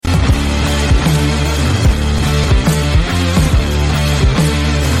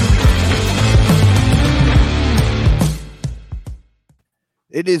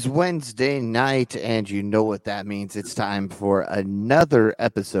It is Wednesday night, and you know what that means. It's time for another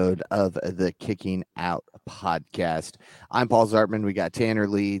episode of the Kicking Out podcast. I'm Paul Zartman. We got Tanner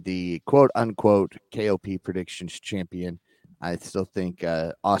Lee, the quote-unquote KOP predictions champion. I still think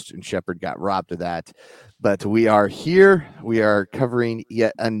Austin Shepard got robbed of that. But we are here. We are covering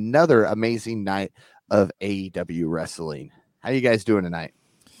yet another amazing night of AEW wrestling. How you guys doing tonight?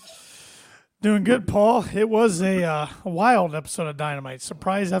 Doing good, Paul. It was a wild episode of Dynamite.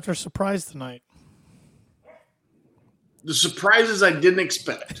 Surprise after surprise tonight. The surprises I didn't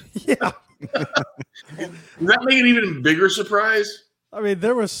expect. Yeah. Does that make it even a bigger surprise? I mean,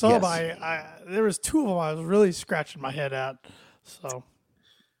 there was some. Yes. There was two of them I was really scratching my head at. So,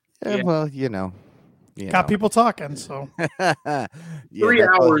 Yeah. Well, you know. Got people talking. So, 3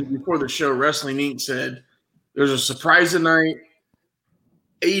 hours before the show, Wrestling Inc. said, there's a surprise tonight.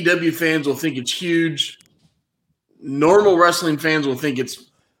 AEW fans will think it's huge. Normal wrestling fans will think it's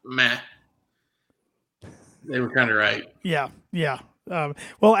meh. They were kind of right. yeah. Well,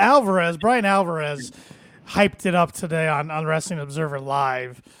 Brian Alvarez hyped it up today on Wrestling Observer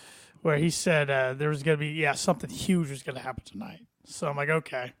Live, where he said there was going to be, something huge was going to happen tonight. So I'm like,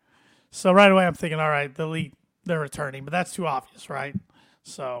 okay. So right away I'm thinking, all right, the Elite, they're returning, but that's too obvious, right?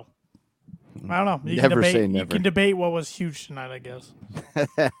 So I don't know. You can debate what was huge tonight, I guess.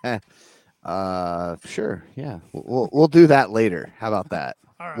 Sure. Yeah. We'll do that later. How about that?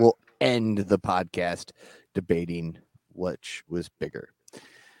 All right. We'll end the podcast debating which was bigger.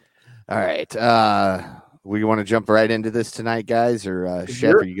 All right. We want to jump right into this tonight, guys, or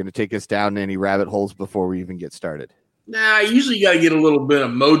Chef, are you going to take us down any rabbit holes before we even get started? Nah, usually you got to get a little bit of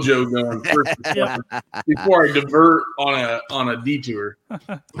mojo going first before I divert on a detour.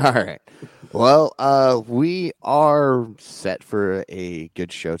 All right. Well, we are set for a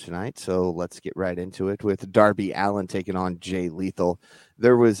good show tonight, so let's get right into it with Darby Allin taking on Jay Lethal.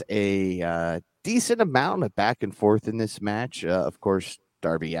 There was a decent amount of back and forth in this match. Of course,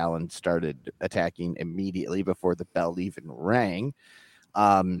 Darby Allin started attacking immediately before the bell even rang.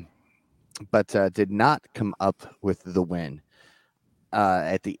 But did not come up with the win.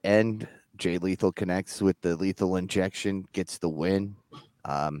 At the end, Jay Lethal connects with the lethal injection, gets the win.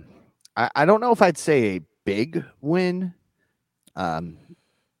 I don't know if I'd say a big win,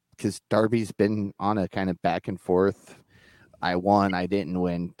 because Darby's been on a kind of back and forth, I won, I didn't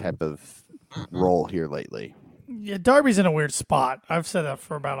win type of role here lately. Yeah, Darby's in a weird spot. I've said that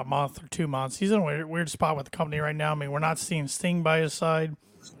for about a month or 2 months. He's in a weird spot with the company right now. I mean, we're not seeing Sting by his side,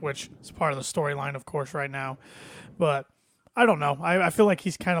 which is part of the storyline, of course, right now. But I don't know. I feel like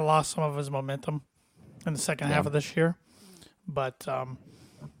he's kind of lost some of his momentum in the second half of this year. But I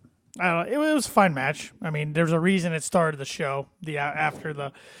don't know. It was a fine match. I mean, there's a reason it started the show. After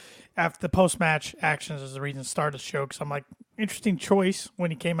the post-match actions is the reason it started the show, because I'm like, interesting choice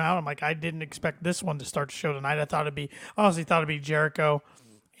when he came out. I'm like, I didn't expect this one to start the show tonight. I honestly thought it'd be Jericho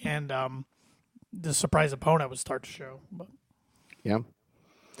and the surprise opponent would start the show. But yeah.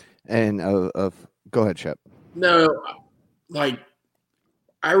 And go ahead, Shep. No, I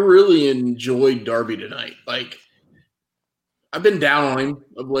really enjoyed Darby tonight. I've been down on him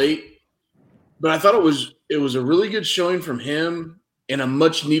of late, but I thought it was a really good showing from him and a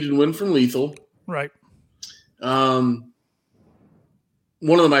much needed win from Lethal. Right. One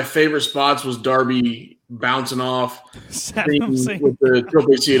of my favorite spots was Darby bouncing off with the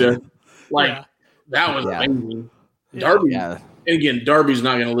Tropecita. That was amazing. Darby. Yeah. And again, Darby's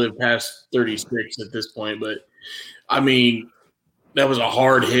not going to live past 36 at this point, but I mean, that was a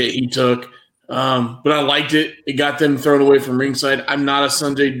hard hit he took. But I liked it. It got them thrown away from ringside. I'm not a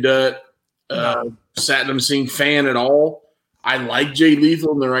Sanjay Dutt, Satnam Singh fan at all. I like Jay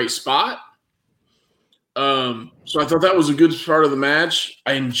Lethal in the right spot. So I thought that was a good part of the match.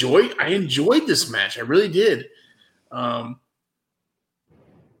 I enjoyed this match. I really did. I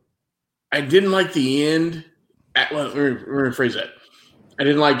didn't like the end. Let me rephrase that. I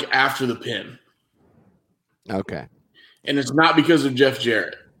didn't like after the pin. Okay. And it's not because of Jeff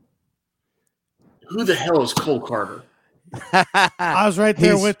Jarrett. Who the hell is Cole Carter? I was right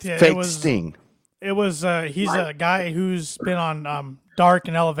there with you. Fake Sting. It was he's a guy who's been on Dark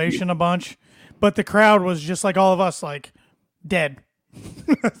and Elevation a bunch, but the crowd was just like all of us, like dead.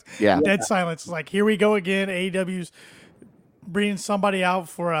 Yeah. Dead silence. Like, here we go again. AEW's bringing somebody out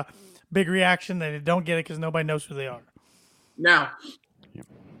for a big reaction. They don't get it because nobody knows who they are. Now,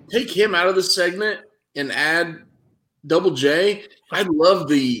 take him out of the segment and add Double J. I love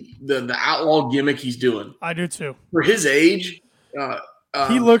the outlaw gimmick he's doing. I do too. For his age,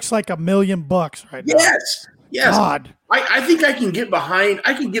 he looks like $1 million right now. Yes. God, I think I can get behind.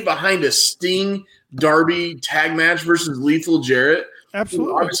 I can get behind a Sting Darby tag match versus Lethal Jarrett.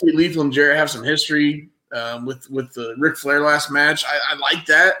 Absolutely. Obviously, Lethal and Jarrett have some history with the Ric Flair last match. I like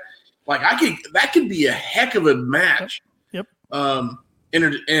that. Like that could be a heck of a match. Yep. And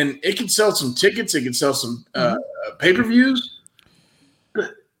it could sell some tickets. It could sell some pay-per-views.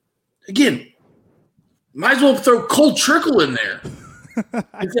 But again, might as well throw Cole Trickle in there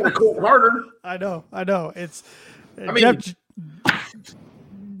instead of Cole Carter. I know. It's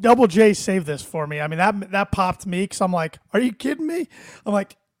Double J saved this for me. I mean, that popped me because I'm like, are you kidding me? I'm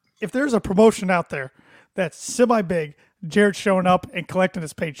like, if there's a promotion out there that's semi-big, Jarrett showing up and collecting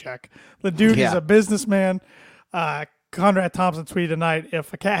his paycheck. The dude is a businessman. Conrad Thompson tweeted tonight,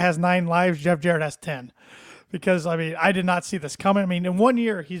 if a cat has 9 lives, Jeff Jarrett has 10. Because, I mean, I did not see this coming. I mean, in 1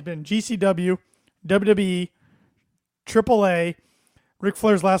 year, he's been GCW, WWE, AAA, Ric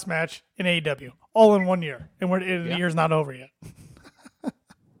Flair's last match, and AEW. All in 1 year. And the year's not over yet.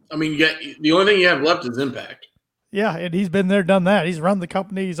 I mean, the only thing you have left is Impact. Yeah, and he's been there, done that. He's run the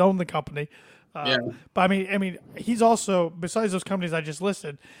company. He's owned the company. But I mean, he's also, besides those companies I just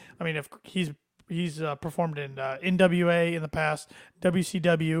listed, I mean, if he's performed in NWA in the past,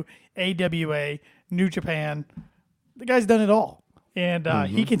 WCW, AWA, New Japan. The guy's done it all, and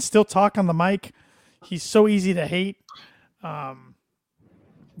he can still talk on the mic. He's so easy to hate. I'm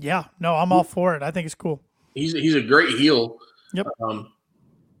all for it. I think it's cool. He's a great heel. Yep.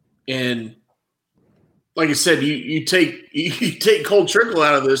 And like I said, you take Cole Trickle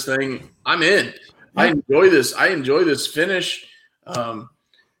out of this thing, I'm in. Yeah. I enjoy this finish. I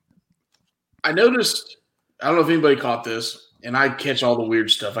noticed, I don't know if anybody caught this, and I catch all the weird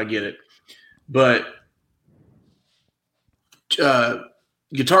stuff. I get it. But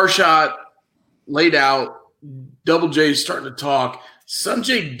guitar shot, laid out, Double J starting to talk.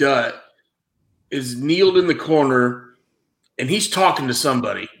 Sanjay Dutt is kneeled in the corner, and he's talking to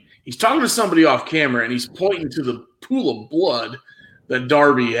somebody. He's talking to somebody off camera, and he's pointing to the pool of blood that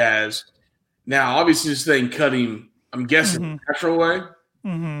Darby has. Now, obviously, this thing cut him, I'm guessing, the natural way.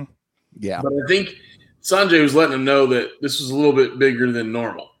 Mm-hmm. Yeah. But I think Sanjay was letting him know that this was a little bit bigger than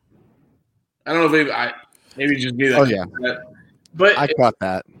normal. I don't know if maybe just be that. Oh, yeah. But I caught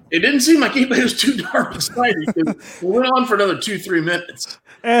that. It didn't seem like anybody was too darn excited because we went on for another 2-3 minutes.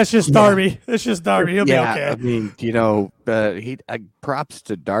 It's just Darby. It's just Darby. He'll be okay. I mean, he props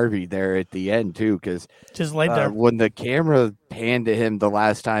to Darby there at the end too, because just laid there. When the camera panned to him the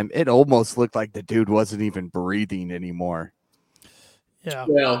last time, it almost looked like the dude wasn't even breathing anymore. Yeah.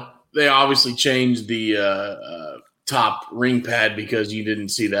 Well, they obviously changed the top ring pad because you didn't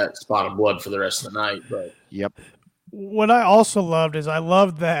see that spot of blood for the rest of the night. But yep. What I also loved is I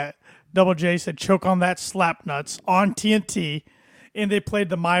loved that Double J said choke on that slap nuts on TNT, and they played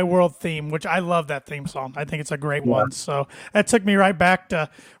the My World theme, which I love that theme song. I think it's a great one. So that took me right back to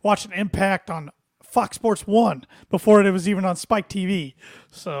watching Impact on Fox Sports 1 before it was even on Spike TV.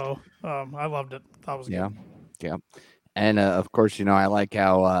 So I loved it. That was good. Yeah. And of course, I like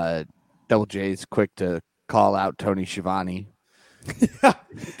how Double J's quick to call out Tony Schiavone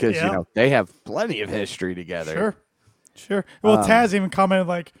because they have plenty of history together. Sure. Well, Taz even commented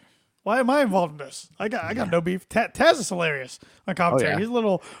like, "Why am I involved in this? I got no beef." Taz is hilarious on commentary. His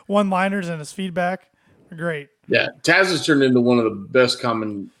little one-liners and his feedback are great. Yeah, Taz has turned into one of the best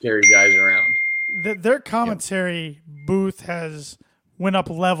commentary guys around. Their commentary booth has went up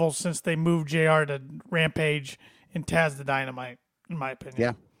levels since they moved JR to Rampage and Taz to Dynamite, in my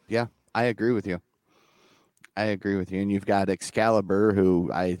opinion. Yeah, I agree with you. And you've got Excalibur, who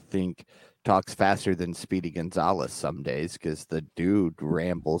I think talks faster than Speedy Gonzalez some days because the dude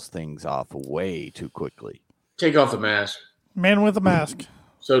rambles things off way too quickly. Take off the mask. Man with a mask.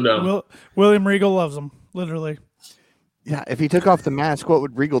 So dumb. William Regal loves him, literally. Yeah, if he took off the mask, what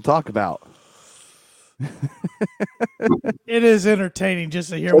would Regal talk about? It is entertaining just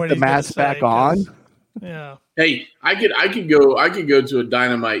to hear Put what the he's mask say, back on. Yeah. Hey, I could go to a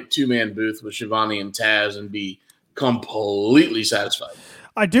Dynamite 2-man booth with Schiavone and Taz and be completely satisfied.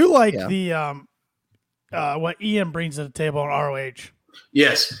 I do like the what Ian brings to the table on ROH.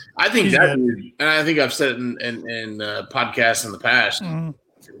 Yes, I think and I think I've said it in podcasts in the past. Mm-hmm.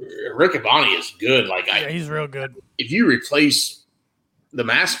 Rick Bonnie is good. He's real good. If you replace the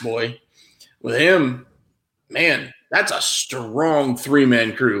Mask Boy with him, man, that's a strong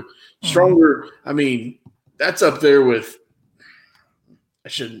 3-man crew. Stronger. Mm-hmm. I mean, that's up there with.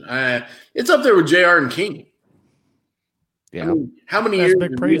 It's up there with JR and King. Yeah. I mean, how many years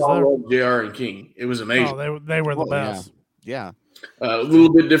did we all love JR and King? It was amazing. Oh, they were the best. Yeah. A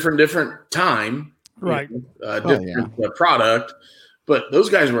little bit different time. Right. Different product. But those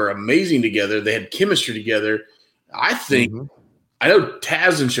guys were amazing together. They had chemistry together. I think I know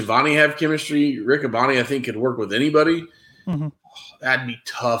Taz and Schiavone have chemistry. Rick Abani, I think, could work with anybody. Mm-hmm. that'd be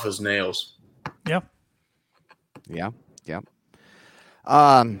tough as nails. Yeah.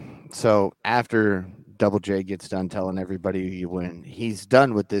 So after Double J gets done telling everybody when he's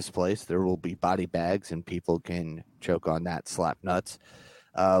done with this place, there will be body bags and people can choke on that, slap nuts.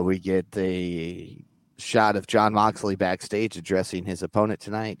 We get a shot of Jon Moxley backstage addressing his opponent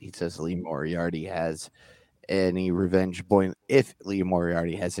tonight. He says Lee Moriarty has any revenge boiling. If Lee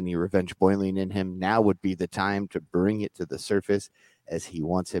Moriarty has any revenge boiling in him, now would be the time to bring it to the surface, as he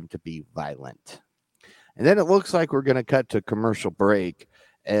wants him to be violent. And then it looks like we're going to cut to commercial break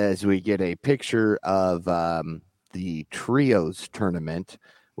as we get a picture of the trios tournament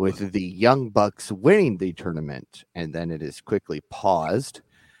with the Young Bucks winning the tournament. And then it is quickly paused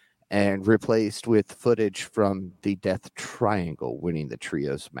and replaced with footage from the Death Triangle winning the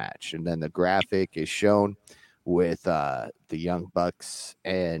trios match. And then the graphic is shown with the Young Bucks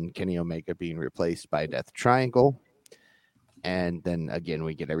and Kenny Omega being replaced by Death Triangle. And then again,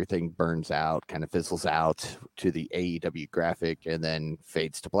 we get everything burns out, kind of fizzles out to the AEW graphic and then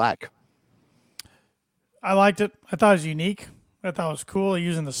fades to black. I liked it. I thought it was unique. I thought it was cool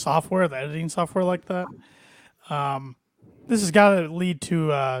using the software, the editing software like that. This has got to lead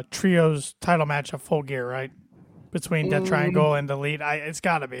to Trio's title match of Full Gear, right? Between Death Triangle and Elite. It's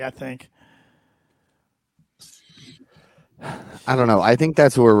got to be, I think. I don't know. I think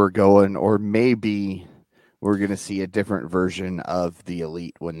that's where we're going, or maybe we're going to see a different version of the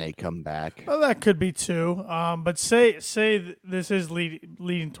Elite when they come back. Well, that could be too. But say this is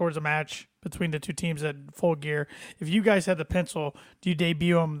leading towards a match between the two teams at Full Gear. If you guys had the pencil, do you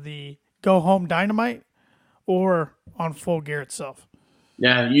debut them the Go Home Dynamite or on Full Gear itself?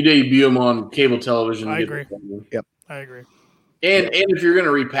 Yeah, you debut them on cable television. I agree. Yep, I agree. And if you're going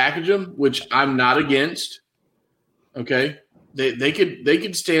to repackage them, which I'm not against, okay, they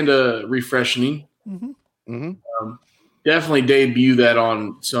could stand a refreshing. Mm-hmm. Definitely debut that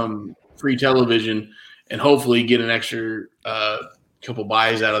on some free television and hopefully get an extra couple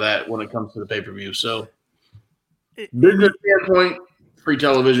buys out of that when it comes to the pay-per-view. So business standpoint, free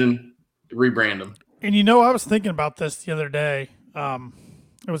television, rebrand them. And I was thinking about this the other day.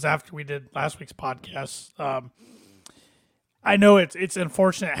 It was after we did last week's podcast. I know it's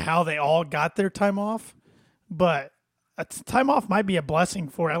unfortunate how they all got their time off, but a time off might be a blessing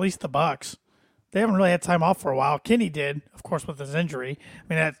for at least the Bucks. They haven't really had time off for a while. Kenny did, of course, with his injury. I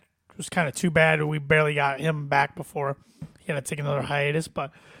mean, that was kind of too bad. We barely got him back before he had to take another hiatus.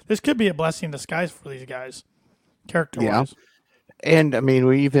 But this could be a blessing in disguise for these guys, character-wise. Yeah. And, I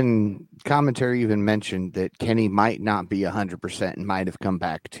mean, commentary even mentioned that Kenny might not be 100% and might have come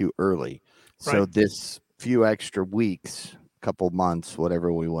back too early. Right. So this few extra weeks, couple months,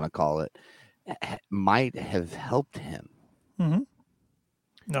 whatever we want to call it, might have helped him. Mm-hmm.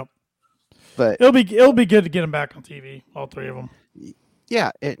 Nope. But it'll be good to get them back on TV, all three of them.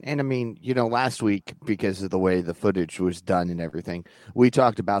 Yeah, and I mean, last week, because of the way the footage was done and everything, we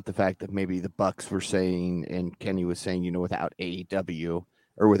talked about the fact that maybe the Bucks were saying, and Kenny was saying, without AEW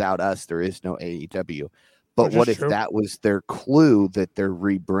or without us, there is no AEW. But what if that was their clue that they're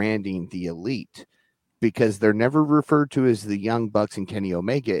rebranding the Elite? Because they're never referred to as the Young Bucks and Kenny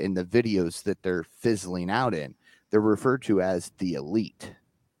Omega in the videos that they're fizzling out in. They're referred to as the Elite.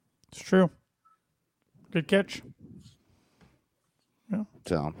 It's true. Good catch. Yeah.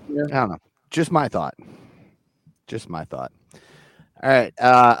 So, I don't know. Just my thought. All right.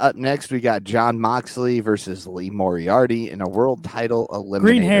 Up next, we got Jon Moxley versus Lee Moriarty in a world title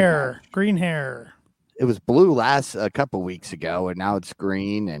eliminator. Green hair. It was blue a couple weeks ago, and now it's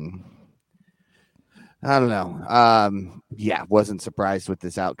green, and I don't know. Wasn't surprised with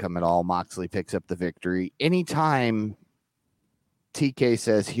this outcome at all. Moxley picks up the victory. Anytime TK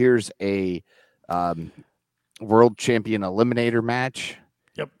says, here's a world champion eliminator match,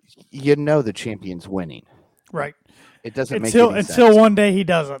 yep, the champion's winning. Right. It doesn't make any sense. Until one day he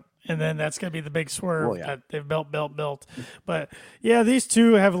doesn't. And then that's going to be the big swerve that they've built. But, yeah, these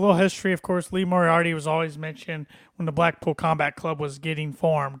two have a little history. Of course, Lee Moriarty was always mentioned when the Blackpool Combat Club was getting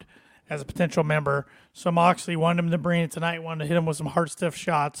formed as a potential member. So Moxley wanted him to bring it tonight, wanted to hit him with some heart-stiff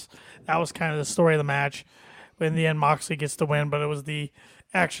shots. That was kind of the story of the match. But in the end, Moxley gets the win, but it was the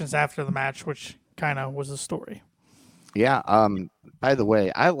actions after the match which kind of was the story. Yeah. By the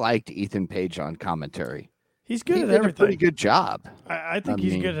way, I liked Ethan Page on commentary. He's good at everything. everything. Pretty good job. I think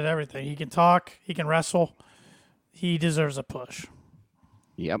he's good at everything. He can talk. He can wrestle. He deserves a push.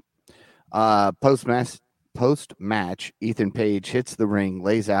 Yep. Post-match, Ethan Page hits the ring,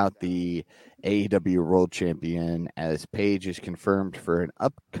 lays out the AEW World Champion as Page is confirmed for an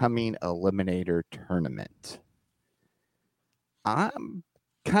upcoming Eliminator tournament. I'm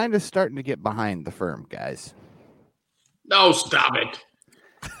kind of starting to get behind the firm, guys. No, stop it.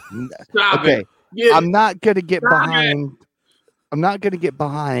 Stop it. I'm not going to get behind. I'm not going to get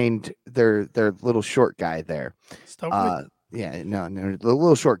behind their little short guy there. Stokely? No, the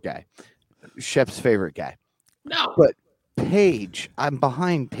little short guy. Shep's favorite guy. No. But Paige, I'm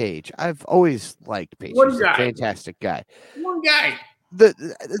behind Paige. I've always liked Paige. She's a fantastic guy. One guy.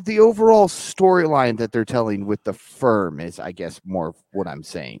 The overall storyline that they're telling with the firm is, I guess, more what I'm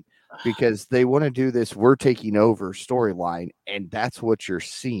saying, because they want to do this "we're taking over" storyline, and that's what you're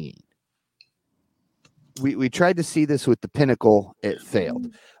seeing. We tried to see this with the Pinnacle, it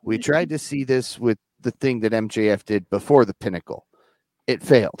failed. We tried to see this with the thing that MJF did before the Pinnacle, it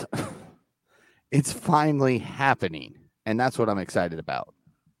failed. It's finally happening, and that's what I'm excited about.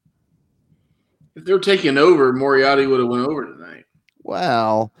 If they're taking over, Moriarty would have went over tonight.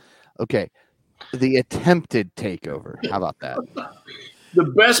 Well, okay. The attempted takeover. How about that? The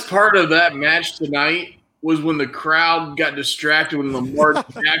best part of that match tonight was when the crowd got distracted when Lamar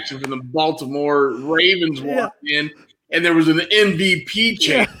Jackson from the Baltimore Ravens walked in, and there was an MVP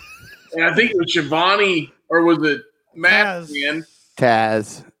chant. And I think it was Shivani, or was it Matt?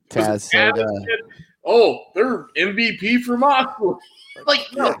 Taz said, "Oh, they're MVP for Moxley." Like,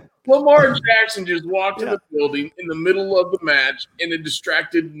 no. Lamar Jackson just walked in the building in the middle of the match, and it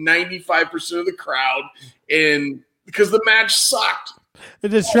distracted 95% of the crowd, and because the match sucked. It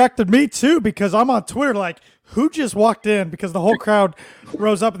distracted me too, because I'm on Twitter like, who just walked in? Because the whole crowd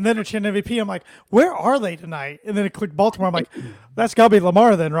rose up and then it chanted MVP. I'm like, where are they tonight? And then it clicked Baltimore. I'm like, that's got to be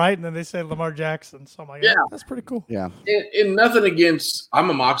Lamar then, right? And then they said Lamar Jackson. So I'm like, yeah, that's pretty cool. Yeah. And nothing against, I'm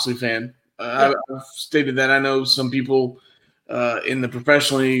a Moxley fan. I've stated that. I know some people in the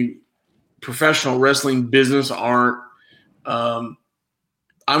professional wrestling business aren't. I'm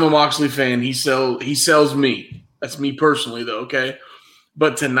a Moxley fan. He sells me. That's me personally, though. Okay,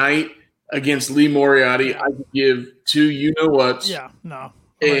 but tonight against Lee Moriarty, I could give two you-know-whats. Yeah, no.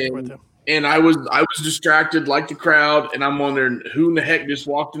 And I was distracted like the crowd, and I'm wondering who in the heck just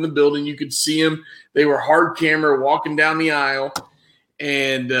walked in the building. You could see them. They were hard camera walking down the aisle.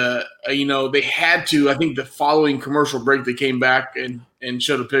 And, they had to. I think the following commercial break, they came back and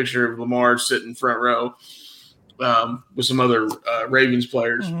showed a picture of Lamar sitting front row with some other Ravens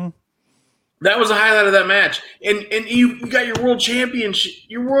players. Mm-hmm. That was the highlight of that match. And you got your world champion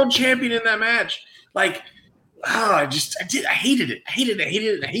in that match. Like, I hated it. I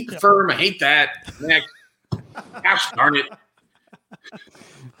hate the firm. I hate that. Next. Gosh darn it.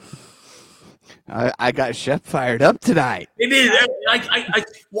 I got Chef fired up tonight. It is.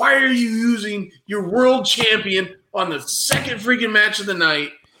 Why are you using your world champion on the second freaking match of the night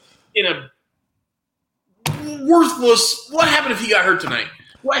in a worthless? What happened if he got hurt tonight?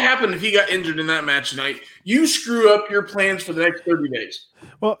 What happened if he got injured in that match tonight? You screw up your plans for the next 30 days.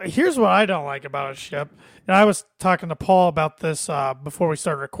 Well, here's what I don't like about it, Shep. And I was talking to Paul about this before we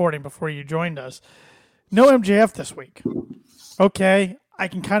started recording, before you joined us. No MJF this week. Okay, I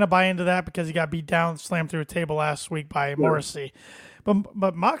can kind of buy into that because he got beat down, slammed through a table last week by Morrissey.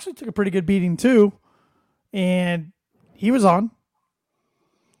 But Moxley took a pretty good beating too, and he was on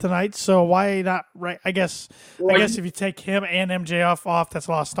tonight. So why not? Right? I guess if you take him and MJF off, that's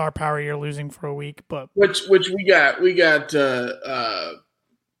a lot of star power you're losing for a week. But which we got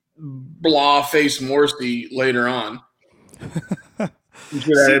Blah face Morrissey later on.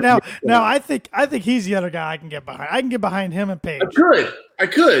 See, now I think he's the other guy I can get behind. I can get behind him and Paige. I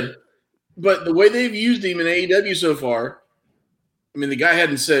could, but the way they've used him in AEW so far, I mean, the guy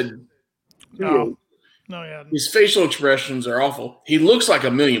hadn't said. No, he hadn't. His facial expressions are awful. He looks like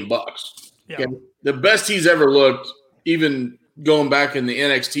 $1 million. Yeah. Okay? The best he's ever looked, even going back in the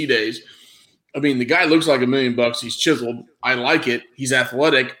NXT days. I mean, the guy looks like $1 million. He's chiseled. I like it. He's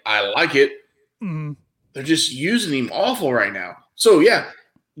athletic. I like it. Mm-hmm. They're just using him awful right now. So, yeah,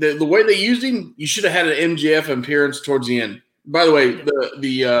 the way they used him, you should have had an MJF appearance towards the end. By the way,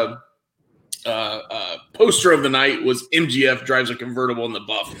 the poster of the night was MJF drives a convertible in the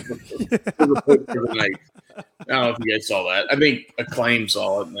buff. I don't know if you guys saw that. I think Acclaim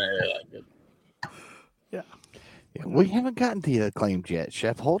saw it. And they liked it. Yeah. We haven't gotten to the Acclaimed yet,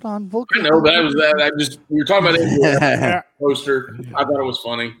 Chef. Hold on. I know that was that. We were talking about MJF poster. I thought it was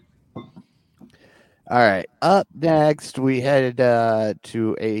funny. All right. Up next, we headed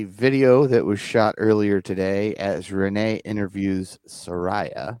to a video that was shot earlier today as Renee interviews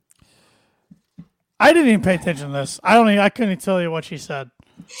Saraya. I didn't even pay attention to this. I couldn't even tell you what she said.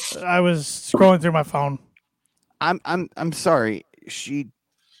 I was scrolling through my phone. I'm sorry. She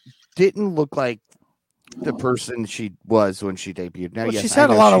didn't look like the person she was when she debuted. Now, yes, she's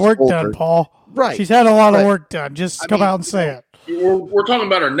had a lot of work done, Paul. Right. She's had a lot of work done. Just come out and say it. We're talking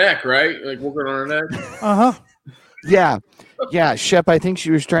about her neck, right? Like working on her neck. Uh-huh. Yeah. Shep, I think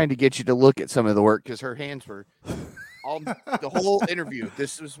she was trying to get you to look at some of the work because her hands were all the whole interview.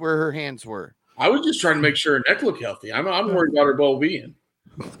 This is where her hands were. I was just trying to make sure her neck looked healthy. I'm worried about her well-being.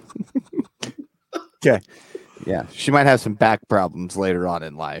 Okay. Yeah, she might have some back problems later on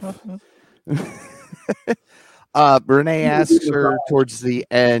in life. Renee asks her towards the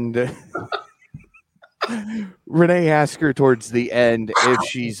end. Renee asks her towards the end if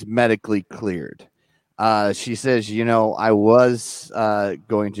she's medically cleared. She says, I was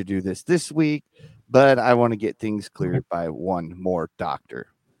going to do this week, but I want to get things cleared by one more doctor.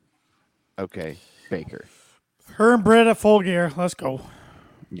 Okay, Baker. Her and Britt at Full Gear. Let's go.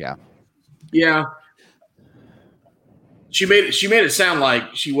 Yeah. Yeah. She made it sound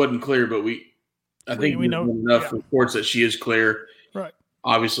like she wasn't clear, but I think we know enough reports that she is clear. Right.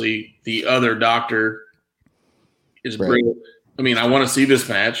 Obviously, the other doctor is right. brilliant. I mean, I want to see this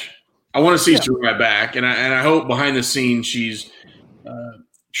match. I want to see Sarai back, and I hope behind the scenes she's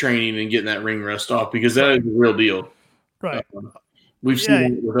training and getting that ring rust off because that is the real deal. Right. We've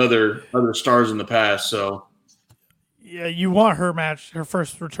seen it with other stars in the past, so. Yeah, you want her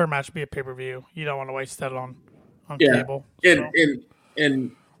first return match to be a pay-per-view. You don't want to waste that on cable.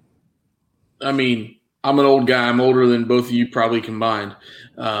 And I mean, I'm an old guy. I'm older than both of you probably combined.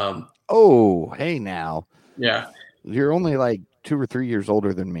 Hey now. Yeah. You're only like 2 or 3 years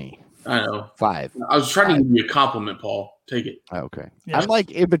older than me. I know. 5. I was trying to give you a compliment, Paul. Take it. Okay. Yeah. I'm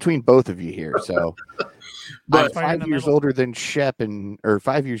like in between both of you here, so but I'm 5 years older than Shep or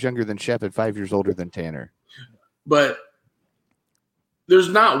 5 years younger than Shep and 5 years older than Tanner. But there's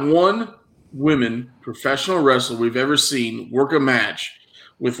not one women professional wrestler we've ever seen work a match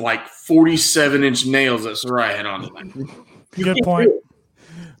with like 47-inch nails that Sarai had on it. Good point.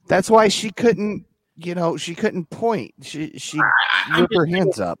 That's why she couldn't, she couldn't point. She whipped her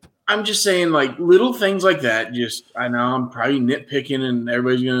hands up. I'm just saying, like, little things like that. I know I'm probably nitpicking, and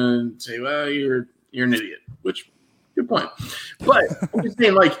everybody's gonna say, "Well, you're an idiot," which, good point. But I'm just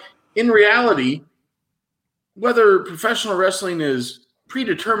saying, like, in reality, whether professional wrestling is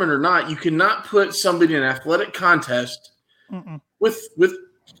predetermined or not, you cannot put somebody in an athletic contest with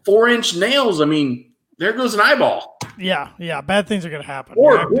 4-inch nails. I mean, there goes an eyeball. Yeah. Bad things are going to happen.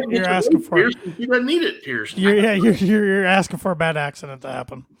 Or you're asking for pierced. You doesn't need it pierced. You're asking for a bad accident to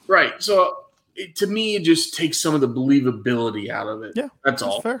happen. Right. So to me, it just takes some of the believability out of it. Yeah, that's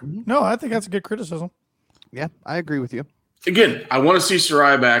all. Fair. No, I think that's a good criticism. Yeah, I agree with you. Again, I want to see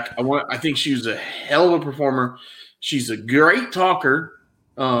Sarai back. I think she's a hell of a performer. She's a great talker.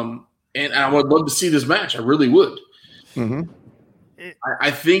 And I would love to see this match. I really would. Mm-hmm.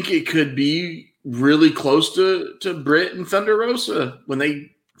 I think it could be really close to Britt and Thunder Rosa when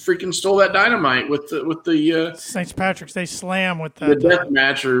they freaking stole that Dynamite with the St. Patrick's. They slam with that the death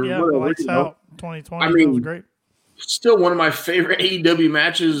match or whatever. Lights Out 2020. I mean, that was great. Still one of my favorite AEW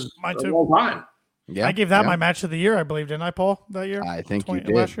matches of all time. Yeah, I gave that my match of the year, I believe, didn't I, Paul? That year, I think you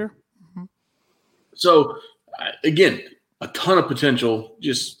did last year. Mm-hmm. So again, a ton of potential.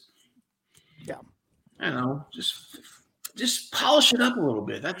 I don't know, just polish it up a little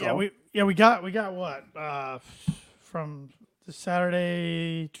bit. That's all. We got what from the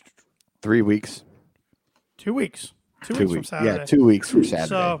Saturday. 3 weeks. 2 weeks. 2 weeks from Saturday. Yeah, 2 weeks from Saturday.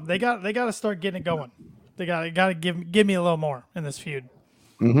 So they got to start getting it going. They got to give me a little more in this feud.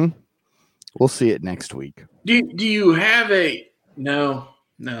 Mm-hmm. We'll see it next week. Do you have a no?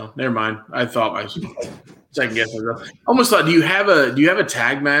 Never mind. I thought I should second guess myself. Almost thought. Do you have a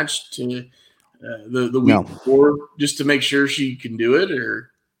tag match to the week before just to make sure she can do it,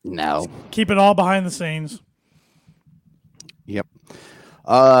 or no? Keep it all behind the scenes. Yep.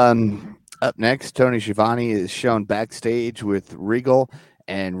 Up next, Tony Schiavone is shown backstage with Regal,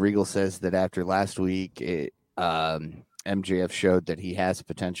 and Regal says that after last week, MJF showed that he has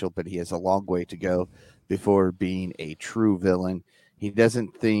potential, but he has a long way to go before being a true villain. He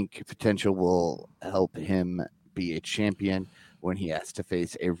doesn't think potential will help him be a champion when he has to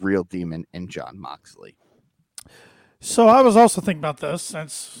face a real demon in Jon Moxley. So I was also thinking about this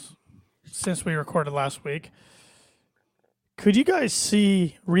since we recorded last week. Could you guys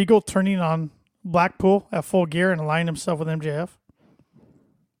see Regal turning on Blackpool at Full Gear and aligning himself with MJF?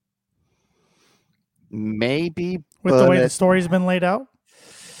 Maybe. With the way the story's been laid out?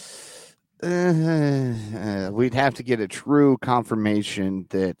 We'd have to get a true confirmation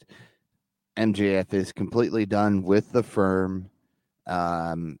that MJF is completely done with the firm,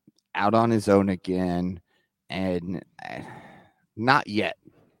 out on his own again, and not yet.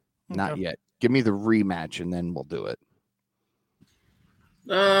 Okay. Not yet. Give me the rematch, and then we'll do it.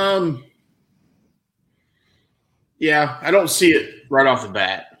 Yeah, I don't see it right off the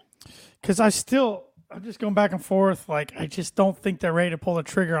bat. Because I still I'm just going back and forth. Like, I just don't think they're ready to pull the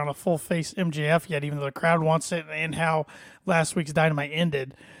trigger on a full face MJF yet, even though the crowd wants it, and how last week's Dynamite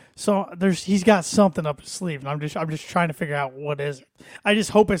ended. So he's got something up his sleeve, and I'm just trying to figure out what is it. I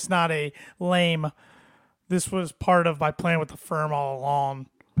just hope it's not a lame. This was part of my plan with the firm all along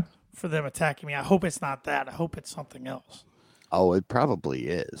for them attacking me. I hope it's not that. I hope it's something else. Oh, it probably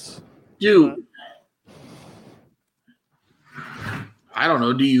is. Dude, I don't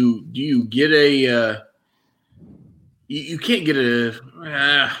know. Do you get a? You can't get a.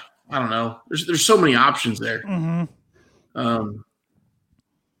 I don't know. There's so many options there. Mm-hmm.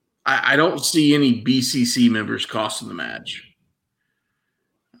 I don't see any BCC members costing the match.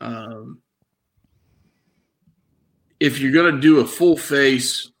 If you're gonna do a full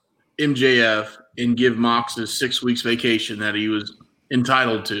face MJF and give Mox his 6 weeks vacation that he was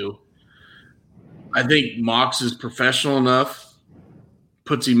entitled to, I think Mox is professional enough,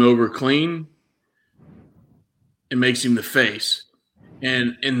 puts him over clean, and makes him the face.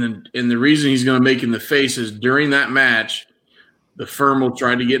 And the reason he's going to make him the face is during that match, the firm will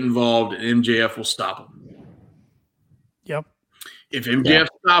try to get involved and MJF will stop him. Yep. If MJF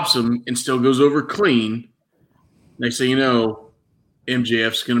stops him and still goes over clean, next thing you know,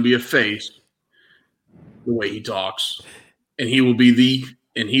 MJF's going to be a face the way he talks. And he will be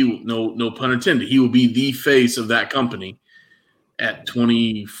no pun intended, he will be the face of that company at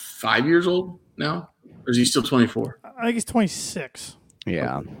 25 years old now. Or is he still 24? I think he's 26.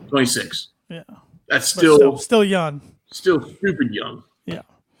 Yeah. 26. Yeah. That's still young. Still stupid young. Yeah.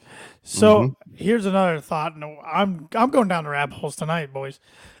 So here's another thought. No, I'm going down the rabbit holes tonight, boys.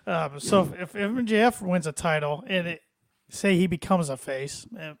 So if MJF wins a title and say he becomes a face,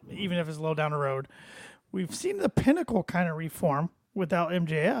 even if it's low down the road, we've seen the Pinnacle kind of reform without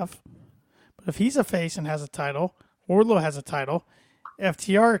MJF. But if he's a face and has a title, Wardlow has a title,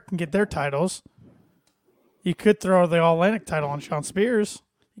 FTR can get their titles. You could throw the All-Atlantic title on Shawn Spears.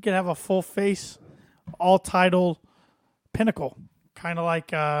 You could have a full face, all-title Pinnacle, kind of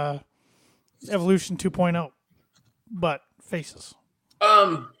like Evolution 2.0, but faces.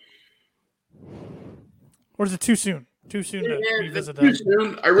 Or is it too soon? Too soon to revisit that? Too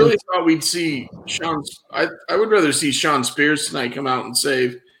soon. I really thought we'd see Shawn. I would rather see Shawn Spears tonight come out and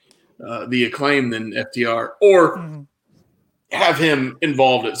save the Acclaim than FTR, or have him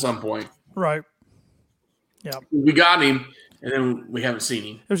involved at some point. Right. Yeah. We got him, and then we haven't seen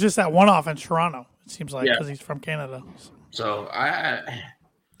him. It was just that one-off in Toronto, it seems like, because he's from Canada. So, I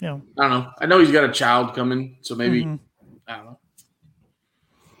don't know. I know he's got a child coming, so maybe, I don't know.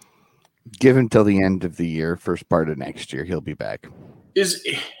 Give him till the end of the year, first part of next year, he'll be back.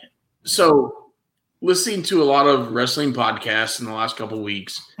 So, listening to a lot of wrestling podcasts in the last couple of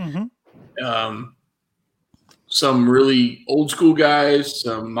weeks, some really old school guys,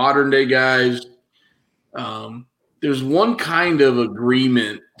 some modern day guys. There's one kind of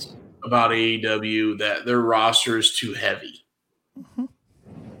agreement about AEW that their roster is too heavy.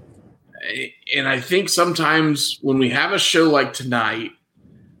 And I think sometimes when we have a show like tonight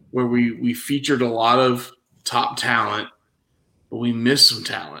where we featured a lot of top talent, but we missed some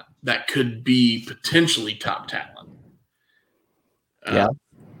talent that could be potentially top talent.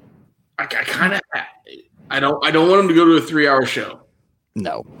 I kind of I don't want them to go to a 3-hour show.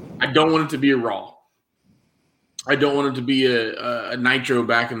 No. I don't want it to be a Raw. I don't want it to be a Nitro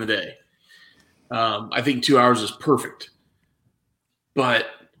back in the day. I think 2 hours is perfect. But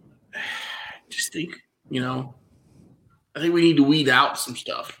I just think, I think we need to weed out some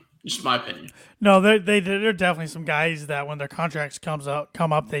stuff. Just my opinion. No, there are definitely some guys that when their contracts come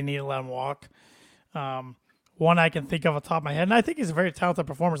up, they need to let them walk. One I can think of off the top of my head, and I think he's a very talented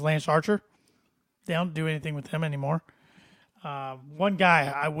performer, is Lance Archer. They don't do anything with him anymore. One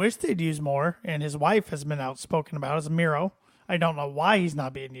guy I wish they'd use more, and his wife has been outspoken about, is Miro. I don't know why he's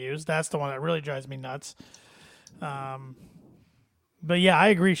not being used. That's the one that really drives me nuts. But yeah, I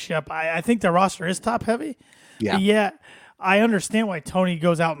agree, Shep. I think the roster is top heavy. Yeah. Yet I understand why Tony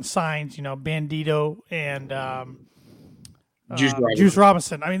goes out and signs, Bandito and Juice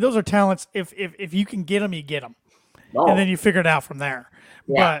Robinson. I mean, those are talents. If you can get them, you get them, and then you figure it out from there.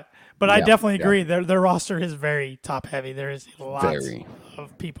 Yeah. But I definitely agree. Their roster is very top heavy. There is lots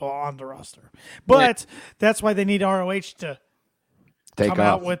of people on the roster. But that's why they need ROH to come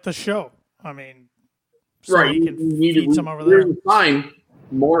out with the show. I mean, so you can feed some over there. Find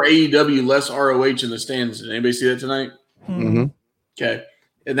more AEW, less ROH in the stands. Did anybody see that tonight? Mm-hmm. Okay.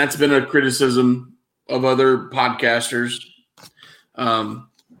 And that's been a criticism of other podcasters,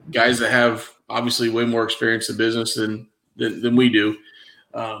 guys that have obviously way more experience in business than we do.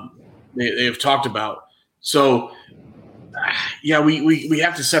 They have talked about. So Yeah, we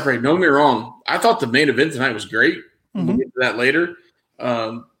have to separate. Don't get me wrong. I thought the main event tonight was great. Mm-hmm. We'll get to that later.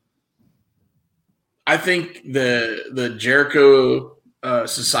 I think the Jericho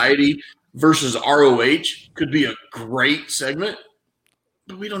Society versus ROH could be a great segment,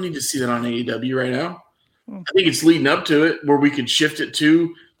 but we don't need to see that on AEW right now. I think it's leading up to it where we could shift it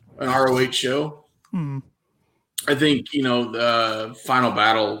to an ROH show. Mm-hmm. I think, the final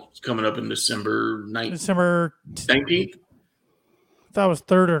battle is coming up in December 19th. December 19th? I thought it was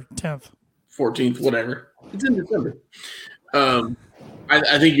 3rd or 10th. 14th, whatever. It's in December.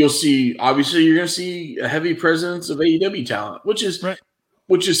 I think you'll see, obviously, you're going to see a heavy presence of AEW talent, which is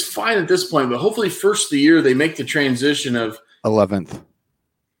fine at this point. But hopefully, first of the year, they make the transition of 11th.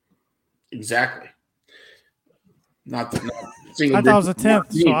 Exactly. Not I thought it was the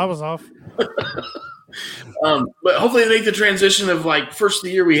 10th, so I was off. But hopefully, they make the transition of first of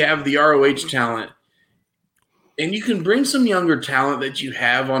the year, we have the ROH talent. And you can bring some younger talent that you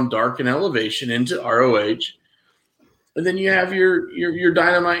have on Dark and Elevation into ROH. And then you have your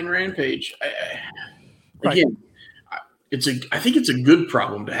Dynamite and Rampage. Again, I think it's a good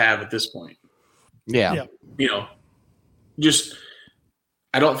problem to have at this point. Yeah.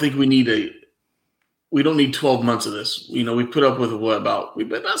 I don't think we don't need 12 months of this. We put up with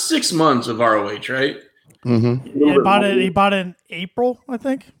about 6 months of ROH, right? Mm-hmm. He bought it in April, I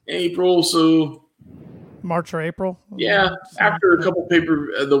think. April, so March or April. Yeah, after a couple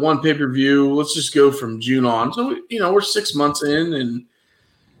the one pay-per-view, let's just go from June on. So, we're 6 months in, and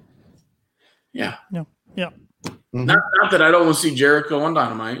yeah. Mm-hmm. Not that I don't want to see Jericho on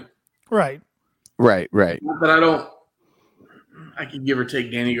Dynamite. Right. Right. Not that I could give or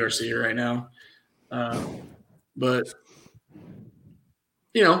take Danny Garcia right now. But,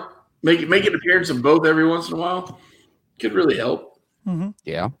 make an appearance of both every once in a while could really help. Mm-hmm.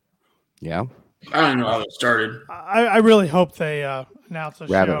 Yeah. I don't know how it started. I really hope they announce a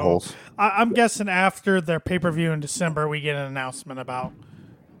rabbit show. Holes. I'm guessing after their pay-per-view in December, we get an announcement about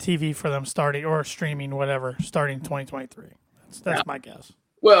TV for them starting or streaming, whatever, starting 2023. That's my guess.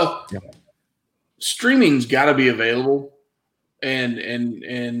 Well, streaming's got to be available,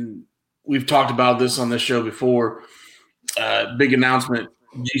 and we've talked about this on this show before. Big announcement: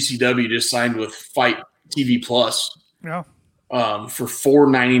 GCW just signed with Fight TV Plus. Yeah. For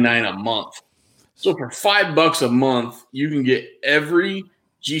 $4.99 a month. So for $5 a month, you can get every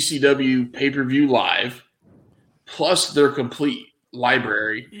GCW pay-per-view live, plus their complete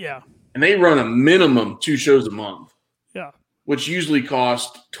library. Yeah. And they run a minimum 2 shows a month. Yeah. Which usually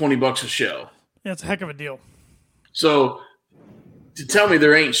cost $20 a show. Yeah, it's a heck of a deal. So to tell me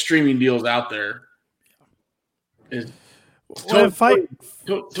there ain't streaming deals out there, Tony's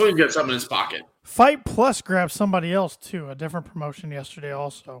got something in his pocket. Fight Plus grabbed somebody else too, a different promotion yesterday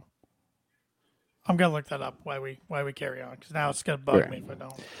also. I'm gonna look that up while we carry on, because now it's gonna bug me if I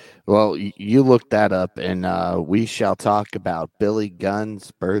don't. Well, you look that up, and we shall talk about Billy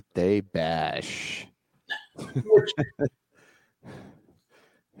Gunn's birthday bash.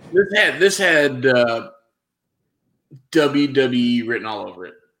 This had WWE written all over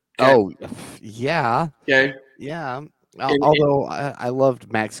it. Okay? Oh, yeah. Okay. Yeah. Although I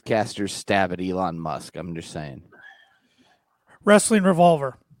loved Max Caster's stab at Elon Musk. I'm just saying. Wrestling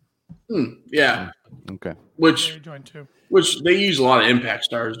Revolver. Yeah. Okay. Which they use a lot of Impact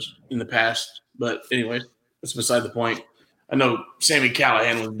stars in the past, but anyway, that's beside the point. I know Sami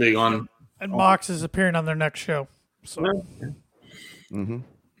Callihan was big on. And Mox is appearing on their next show. So. Mm-hmm.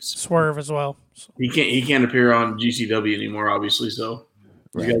 Swerve as well. So. He can't appear on GCW anymore, obviously. So.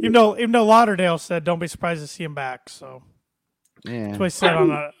 Right. Even though Lauderdale said, "Don't be surprised to see him back." So, that's what he said on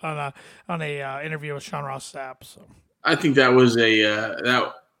a interview with Sean Ross Sapp. So, I think that was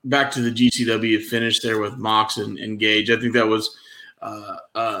that back to the GCW finish there with Mox and Gage. I think that was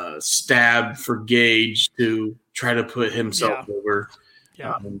a stab for Gage to try to put himself over.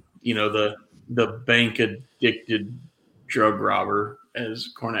 Yeah, the bank addicted drug robber,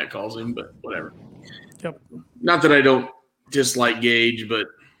 as Cornette calls him, but whatever. Yep. Not that I don't dislike Gage, but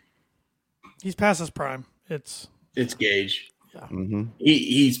he's past his prime. It's Gage. Yeah. Mm-hmm.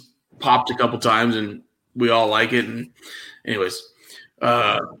 He's popped a couple times, and we all like it. And anyways,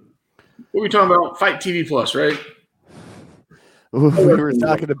 what were we talking about? Fight TV Plus, right? We were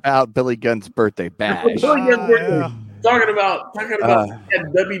talking about Billy Gunn's birthday bash. Talking about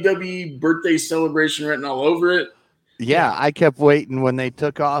WWE birthday celebration written all over it. Yeah, I kept waiting when they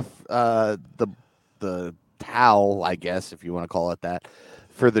took off the towel, I guess, if you want to call it that,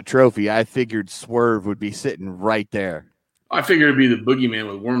 for the trophy. I figured Swerve would be sitting right there. I figured it'd be the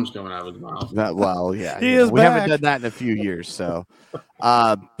boogeyman with worms coming out of his mouth. Well, yeah. We haven't done that in a few years. So,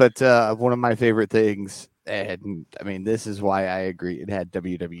 but one of my favorite things, And I mean, this is why I agree. It had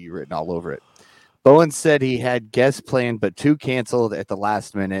WWE written all over it. Bowen said he had guests planned, but 2 canceled at the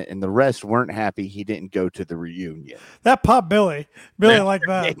last minute, and the rest weren't happy he didn't go to the reunion. That popped Billy. Billy liked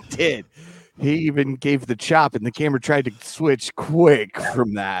that. It did. He even gave the chop, and the camera tried to switch quick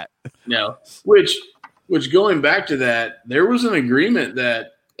from that. No, which going back to that, there was an agreement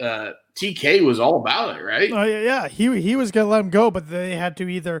that TK was all about it, right? Oh yeah, he was gonna let him go, but they had to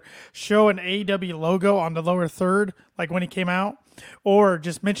either show an AEW logo on the lower third, like when he came out, or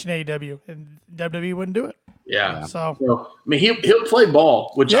just mention AEW, and WWE wouldn't do it. Yeah. So I mean, he'll play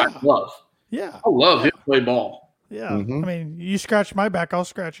ball, which I love. Yeah, I love him play ball. Yeah, I mean, you scratch my back, I'll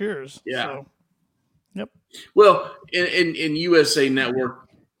scratch yours. Yeah. So. Yep. Well, in USA Network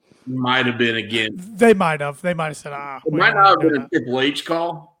might have been again. They might have said, It might not have been a Triple H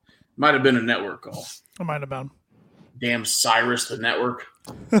call. Might have been a network call. It might have been. Damn Cyrus, the network.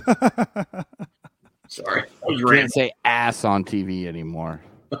 Sorry. You can't say ass on TV anymore.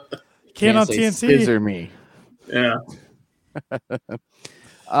 Can't on TNT. Scissor me. Yeah.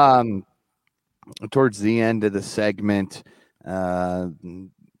 Towards the end of the segment,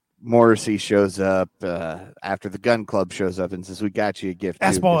 Morrissey shows up after the Gun Club shows up and says, "We got you a gift."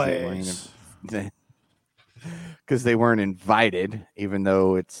 Ass boys. Because they weren't invited, even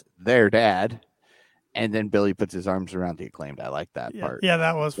though it's their dad. And then Billy puts his arms around the Acclaimed. I like that part. Yeah,